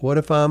 what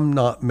if I'm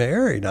not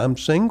married? I'm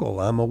single,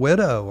 I'm a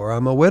widow, or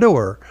I'm a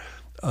widower,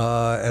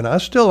 and I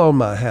still own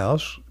my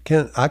house.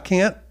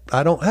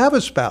 I don't have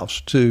a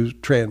spouse to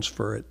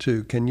transfer it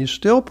to. Can you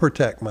still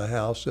protect my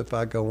house if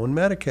I go on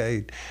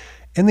Medicaid?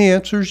 And the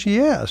answer is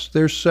yes.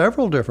 There's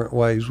several different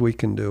ways we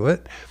can do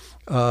it.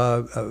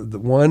 The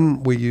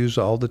one we use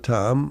all the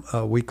time,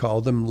 we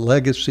call them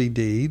legacy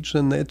deeds,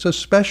 and it's a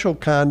special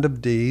kind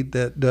of deed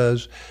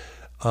that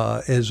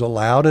is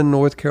allowed in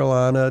North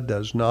Carolina,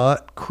 does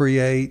not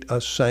create a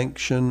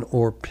sanction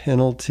or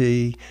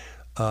penalty.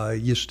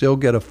 You still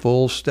get a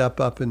full step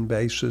up in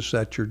basis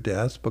at your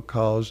death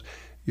because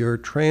you're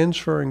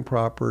transferring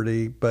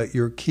property, but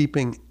you're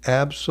keeping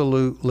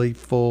absolutely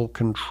full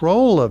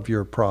control of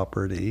your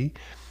property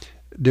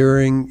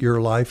during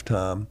your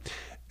lifetime.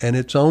 And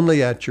it's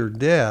only at your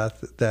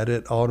death that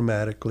it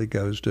automatically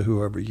goes to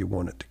whoever you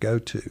want it to go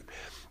to.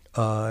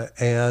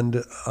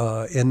 And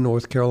in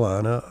North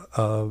Carolina,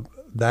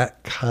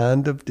 that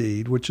kind of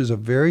deed, which is a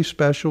very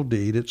special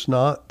deed, it's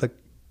not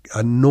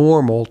a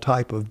normal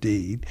type of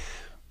deed,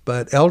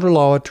 but elder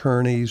law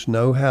attorneys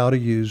know how to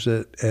use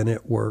it, and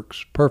it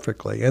works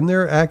perfectly. And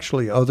there are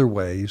actually other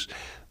ways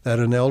that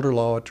an elder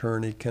law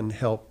attorney can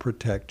help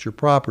protect your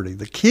property.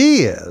 The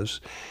key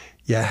is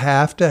you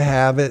have to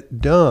have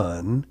it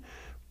done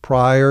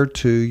prior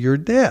to your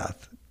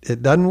death.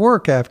 It doesn't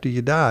work after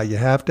you die. You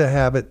have to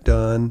have it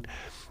done.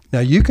 Now,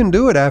 you can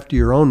do it after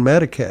you're on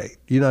Medicaid.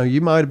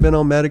 You might have been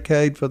on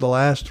Medicaid for the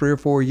last 3 or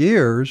 4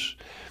 years,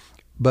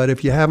 but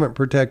if you haven't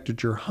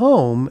protected your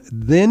home,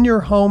 then your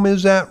home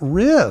is at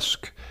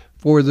risk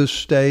for the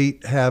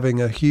state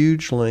having a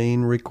huge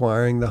lien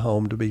requiring the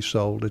home to be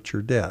sold at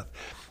your death.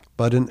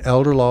 But an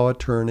elder law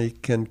attorney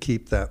can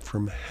keep that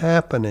from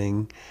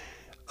happening,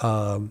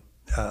 and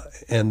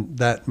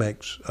that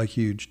makes a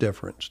huge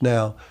difference.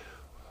 Now,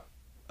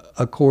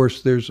 of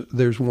course,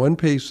 there's one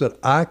piece that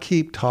I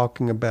keep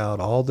talking about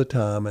all the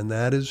time, and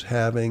that is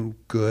having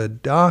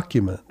good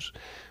documents.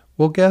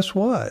 Well, guess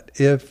what?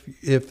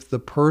 If the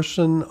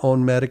person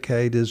on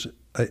Medicaid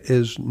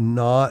is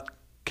not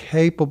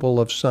capable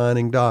of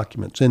signing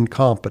documents,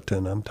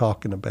 incompetent I'm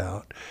talking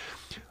about,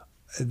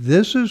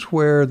 this is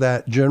where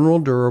that general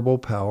durable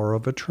power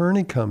of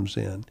attorney comes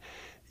in.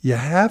 You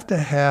have to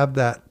have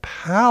that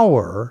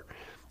power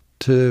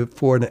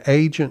for an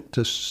agent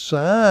to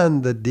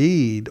sign the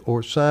deed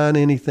or sign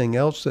anything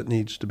else that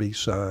needs to be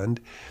signed.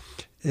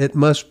 it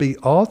must be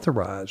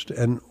authorized.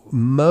 And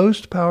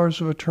most powers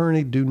of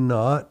attorney do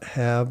not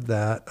have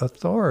that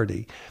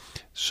authority.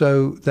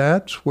 So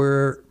that's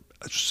where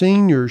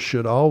seniors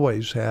should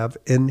always have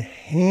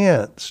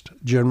enhanced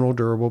general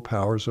durable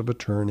powers of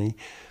attorney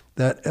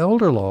that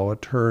elder law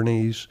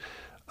attorneys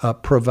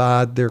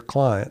provide their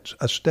clients.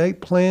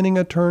 Estate planning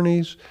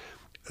attorneys,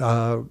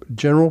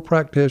 general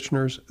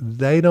practitioners,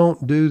 they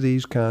don't do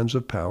these kinds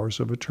of powers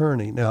of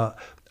attorney. Now,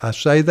 I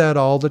say that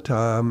all the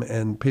time,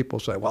 and people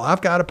say, well,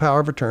 I've got a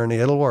power of attorney,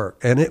 it'll work.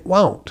 And it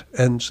won't.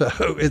 And so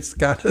it's the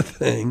kind of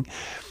thing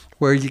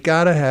where you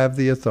got to have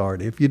the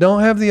authority. If you don't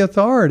have the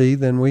authority,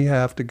 then we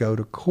have to go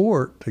to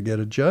court to get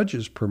a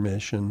judge's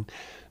permission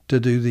to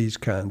do these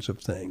kinds of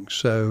things.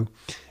 So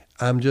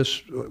I'm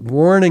just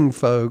warning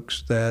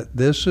folks that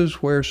this is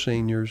where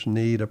seniors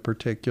need a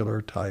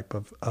particular type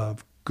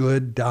of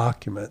good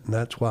document, and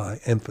that's why I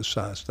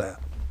emphasize that.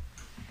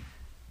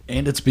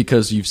 And it's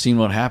because you've seen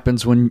what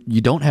happens when you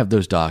don't have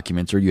those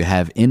documents or you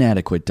have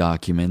inadequate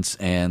documents,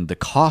 and the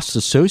costs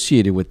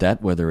associated with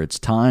that, whether it's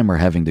time or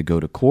having to go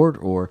to court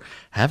or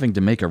having to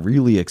make a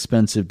really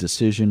expensive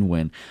decision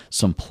when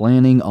some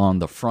planning on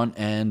the front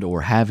end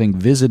or having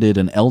visited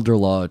an elder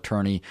law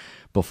attorney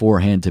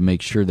beforehand to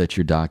make sure that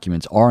your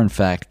documents are in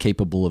fact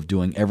capable of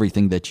doing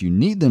everything that you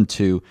need them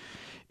to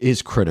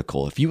is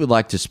critical. If you would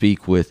like to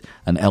speak with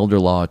an elder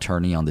law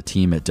attorney on the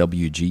team at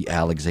WG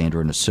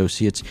Alexander &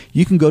 Associates,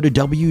 you can go to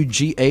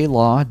WGAlaw.com,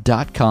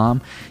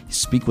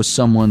 speak with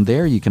someone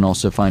there. You can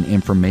also find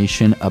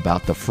information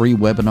about the free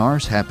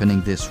webinars happening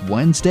this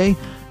Wednesday,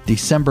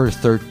 December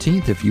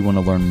 13th, if you want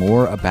to learn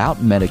more about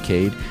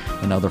Medicaid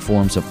and other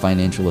forms of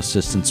financial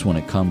assistance when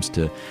it comes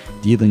to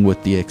dealing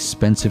with the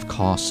expensive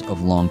costs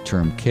of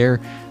long-term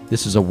care.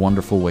 This is a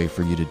wonderful way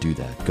for you to do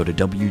that. Go to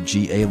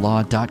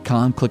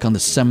WGAlaw.com, click on the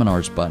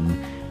seminars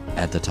button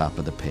at the top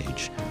of the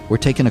page. We're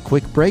taking a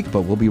quick break,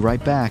 but we'll be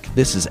right back.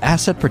 This is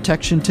Asset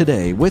Protection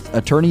Today with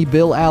Attorney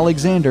Bill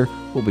Alexander.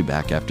 We'll be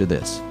back after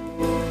this.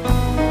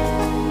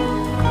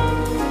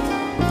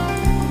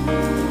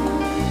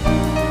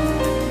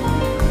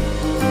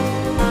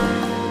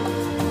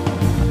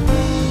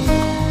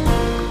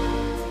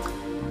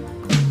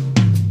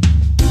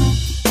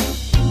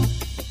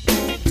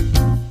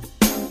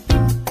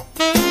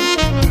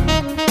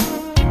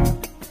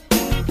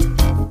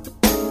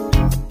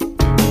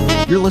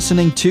 You're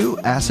listening to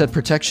Asset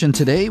Protection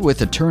Today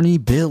with Attorney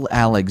Bill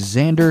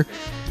Alexander.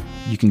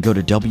 You can go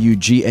to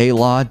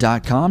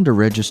WGAlaw.com to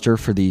register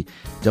for the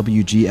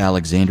WG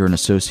Alexander &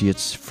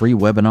 Associates free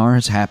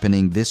webinars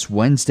happening this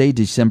Wednesday,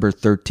 December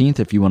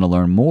 13th. If you want to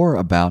learn more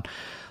about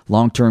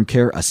long-term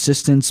care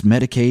assistance,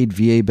 Medicaid,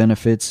 VA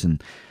benefits,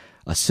 and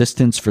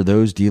assistance for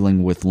those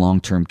dealing with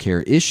long-term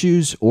care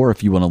issues, or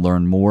if you want to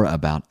learn more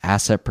about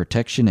asset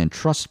protection and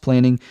trust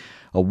planning,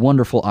 a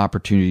wonderful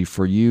opportunity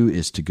for you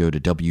is to go to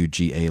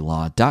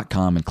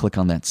WGAlaw.com and click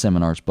on that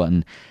seminars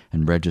button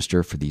and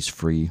register for these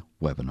free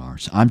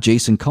webinars. I'm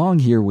Jason Kong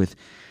here with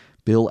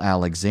Bill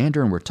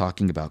Alexander, and we're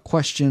talking about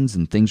questions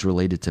and things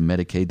related to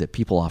Medicaid that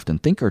people often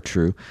think are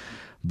true,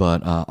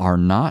 but are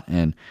not.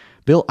 And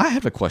Bill, I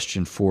have a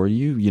question for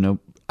you. You know,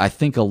 I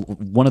think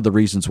one of the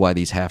reasons why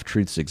these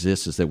half-truths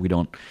exist is that we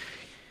don't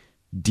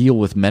deal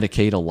with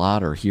Medicaid a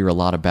lot or hear a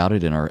lot about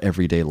it in our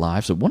everyday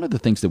lives. So one of the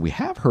things that we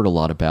have heard a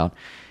lot about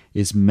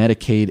is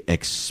Medicaid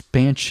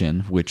expansion,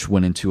 which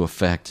went into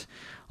effect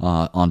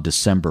on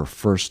December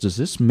 1st. Does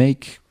this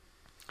make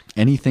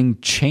anything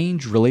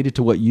change related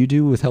to what you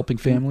do with helping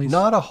families?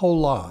 Not a whole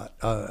lot.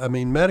 I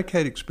mean,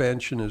 Medicaid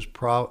expansion is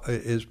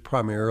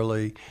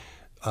primarily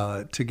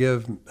to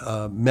give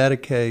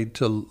Medicaid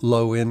to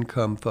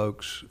low-income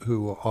folks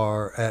who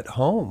are at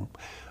home.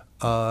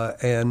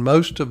 And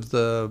most of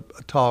the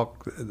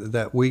talk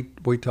that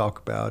we talk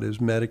about is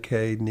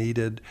Medicaid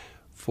needed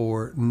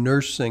for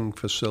nursing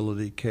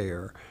facility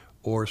care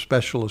or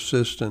special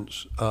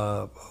assistance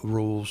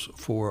rules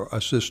for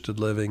assisted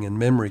living and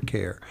memory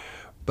care.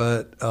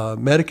 But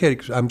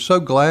Medicaid, I'm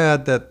so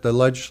glad that the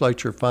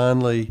legislature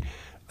finally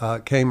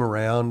came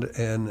around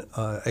and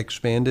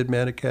expanded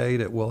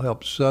Medicaid. It will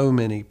help so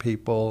many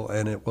people,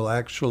 and it will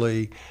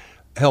actually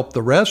help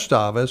the rest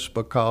of us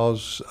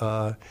because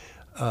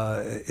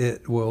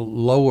it will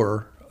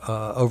lower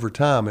over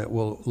time, it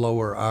will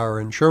lower our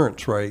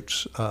insurance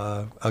rates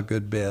a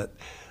good bit,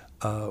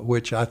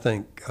 which I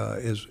think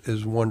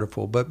is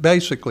wonderful. But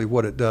basically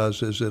what it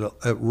does is it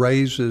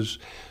raises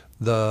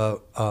the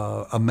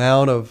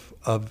amount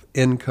of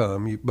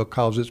income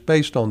because it's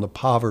based on the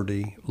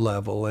poverty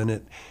level, and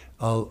it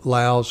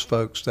allows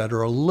folks that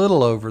are a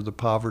little over the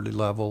poverty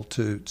level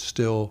to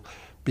still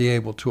be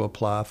able to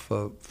apply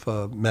for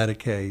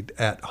Medicaid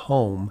at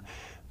home.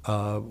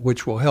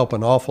 Which will help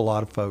an awful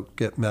lot of folk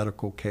get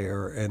medical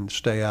care and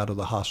stay out of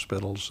the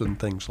hospitals and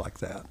things like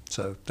that.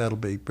 So that'll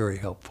be very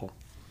helpful.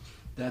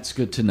 That's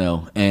good to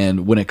know.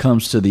 And when it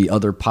comes to the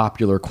other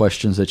popular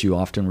questions that you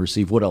often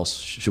receive, what else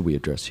should we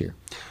address here?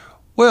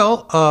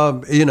 Well,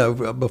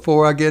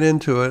 before I get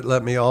into it,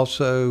 let me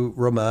also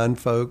remind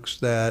folks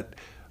that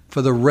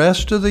for the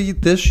rest of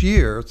this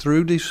year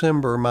through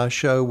December, my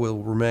show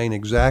will remain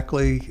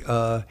exactly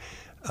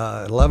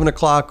 11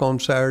 o'clock on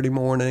Saturday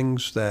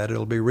mornings, that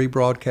it'll be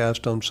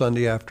rebroadcast on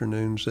Sunday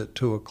afternoons at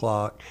 2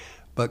 o'clock.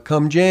 But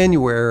come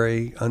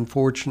January,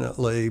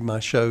 unfortunately, my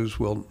shows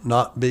will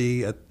not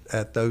be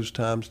at those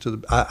times.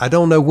 I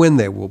don't know when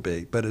they will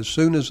be, but as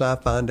soon as I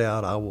find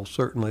out, I will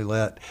certainly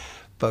let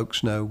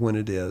folks know when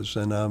it is.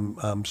 And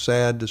I'm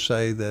sad to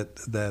say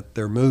that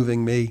they're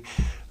moving me,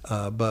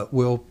 but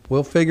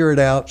we'll figure it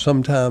out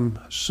sometime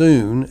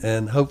soon,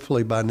 and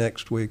hopefully by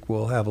next week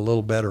we'll have a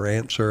little better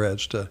answer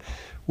as to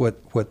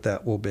what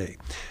that will be.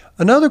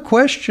 Another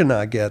question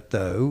I get,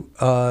 though,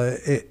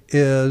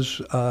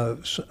 is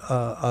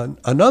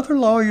another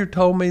lawyer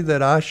told me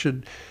that I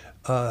should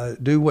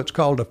do what's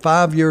called a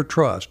 5-year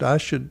trust. I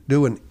should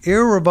do an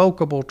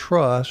irrevocable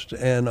trust,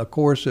 and of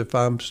course, if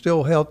I'm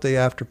still healthy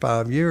after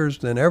 5 years,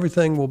 then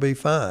everything will be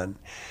fine.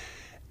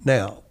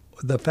 Now,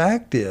 the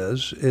fact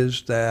is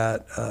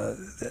that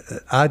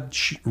I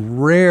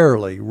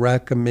rarely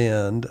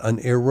recommend an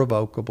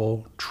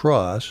irrevocable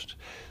trust.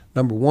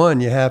 Number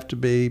one, you have to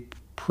be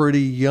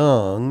pretty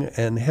young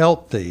and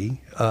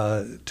healthy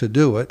to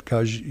do it,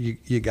 because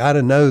you got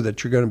to know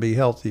that you're going to be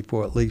healthy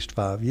for at least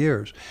 5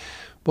 years.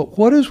 But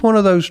what does one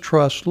of those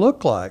trusts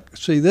look like?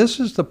 See, this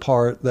is the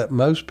part that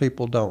most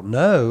people don't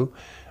know,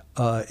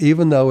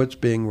 even though it's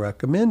being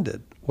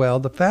recommended. Well,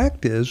 the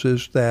fact is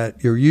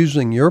that you're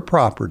using your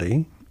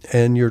property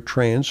and you're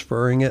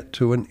transferring it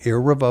to an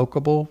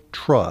irrevocable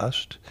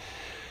trust.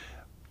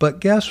 But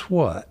guess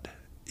what?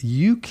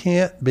 You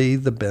can't be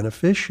the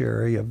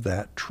beneficiary of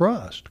that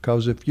trust,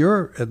 because if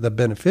you're the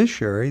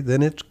beneficiary,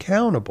 then it's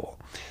countable.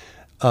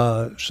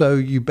 So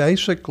you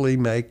basically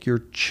make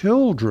your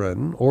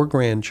children or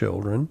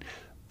grandchildren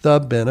the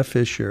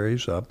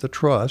beneficiaries of the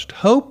trust,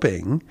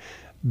 hoping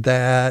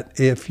that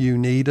if you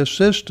need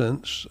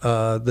assistance,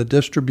 the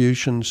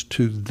distributions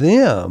to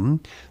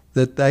them,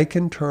 that they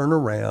can turn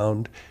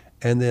around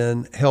and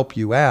then help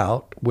you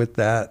out with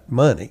that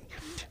money.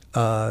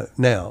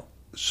 Now,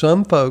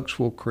 some folks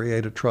will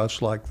create a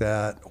trust like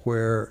that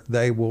where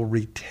they will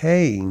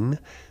retain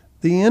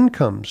the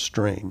income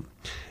stream.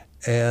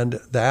 And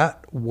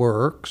that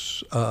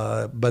works,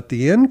 but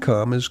the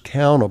income is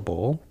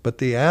countable, but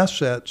the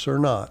assets are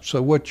not.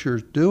 So what you're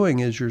doing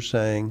is you're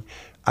saying,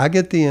 I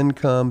get the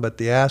income, but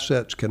the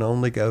assets can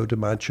only go to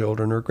my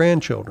children or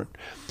grandchildren.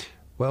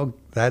 Well,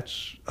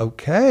 that's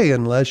okay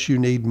unless you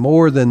need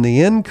more than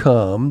the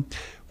income,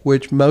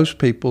 which most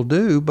people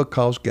do,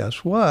 because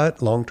guess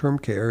what? Long-term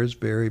care is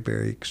very,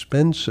 very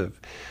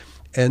expensive.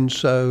 And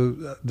so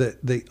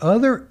the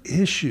other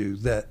issue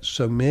that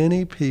so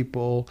many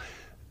people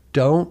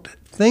don't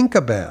think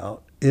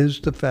about is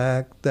the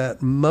fact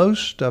that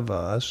most of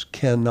us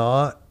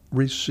cannot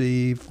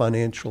receive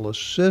financial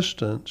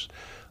assistance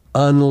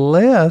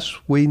unless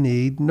we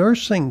need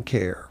nursing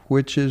care,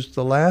 which is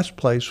the last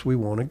place we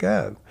want to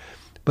go.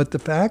 But the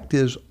fact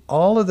is,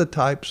 all of the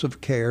types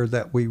of care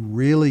that we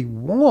really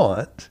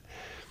want,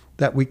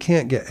 that we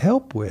can't get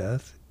help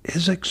with,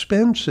 is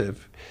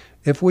expensive.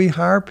 If we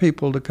hire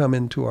people to come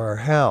into our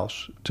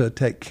house to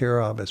take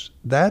care of us,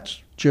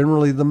 that's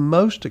generally the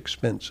most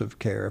expensive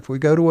care. If we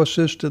go to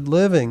assisted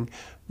living,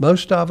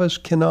 most of us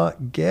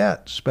cannot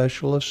get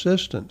special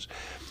assistance.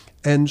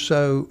 And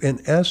so,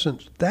 in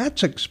essence,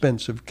 that's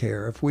expensive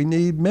care. If we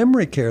need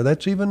memory care,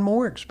 that's even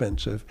more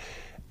expensive.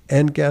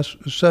 And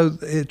so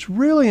it's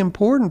really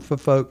important for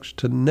folks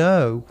to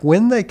know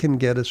when they can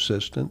get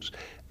assistance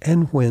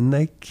and when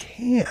they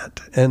can't.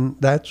 And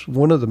that's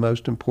one of the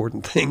most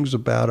important things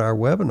about our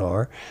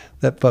webinar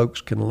that folks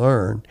can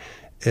learn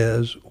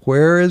is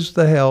where is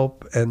the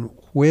help and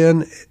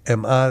when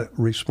am I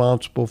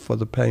responsible for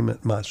the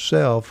payment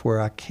myself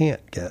where I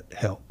can't get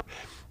help.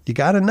 You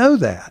got to know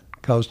that,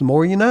 because the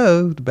more you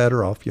know, the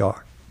better off you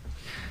are.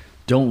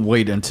 Don't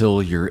wait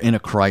until you're in a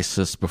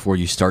crisis before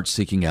you start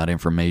seeking out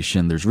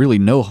information. There's really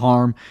no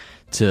harm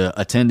to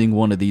attending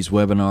one of these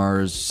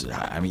webinars.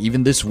 I mean,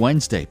 even this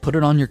Wednesday, put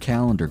it on your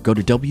calendar. Go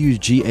to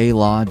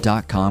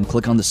WGALaw.com,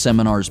 click on the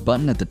seminars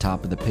button at the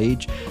top of the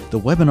page. The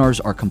webinars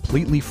are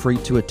completely free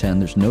to attend.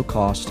 There's no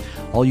cost.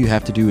 All you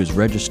have to do is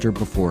register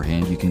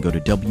beforehand. You can go to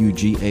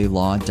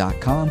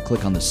WGALaw.com,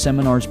 click on the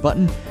seminars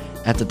button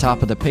at the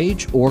top of the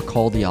page, or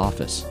call the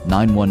office,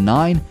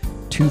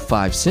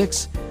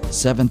 919-256-7000,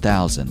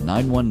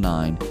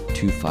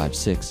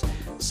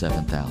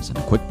 919-256-7000.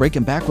 A quick break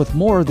and back with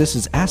more. This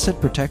is Asset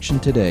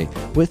Protection Today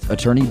with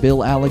Attorney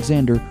Bill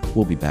Alexander.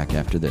 We'll be back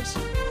after this.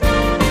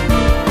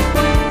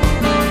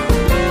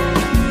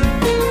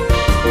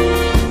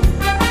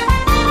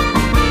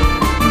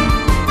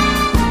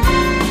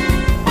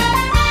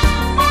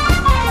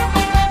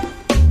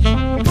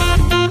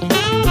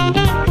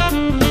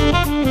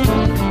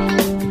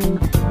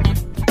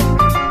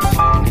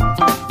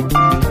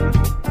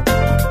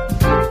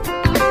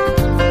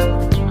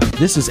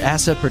 This is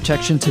Asset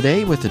Protection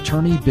Today with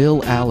Attorney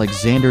Bill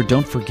Alexander.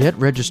 Don't forget,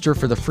 register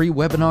for the free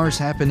webinars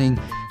happening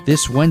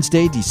this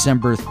Wednesday,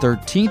 December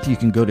 13th. You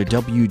can go to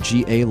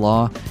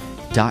WGALaw.com,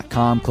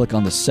 click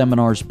on the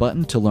seminars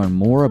button to learn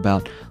more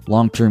about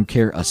long-term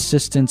care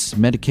assistance,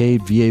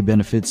 Medicaid, VA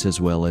benefits, as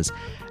well as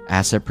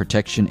asset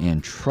protection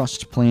and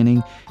trust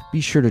planning, be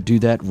sure to do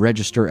that.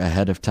 Register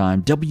ahead of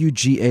time.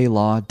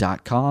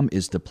 WGAlaw.com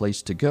is the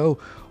place to go,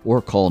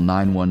 or call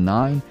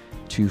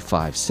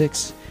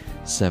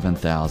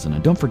 919-256-7000.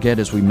 And don't forget,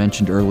 as we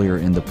mentioned earlier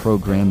in the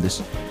program,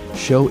 this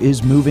show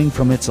is moving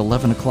from its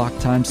 11 o'clock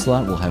time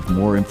slot. We'll have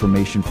more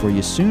information for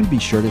you soon. Be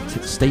sure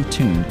to stay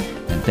tuned,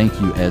 and thank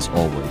you as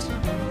always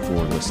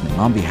for listening.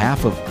 On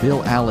behalf of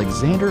Bill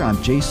Alexander,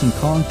 I'm Jason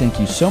Kong. Thank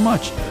you so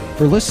much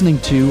for listening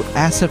to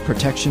Asset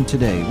Protection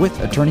Today with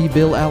Attorney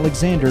Bill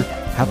Alexander.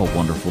 Have a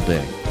wonderful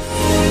day.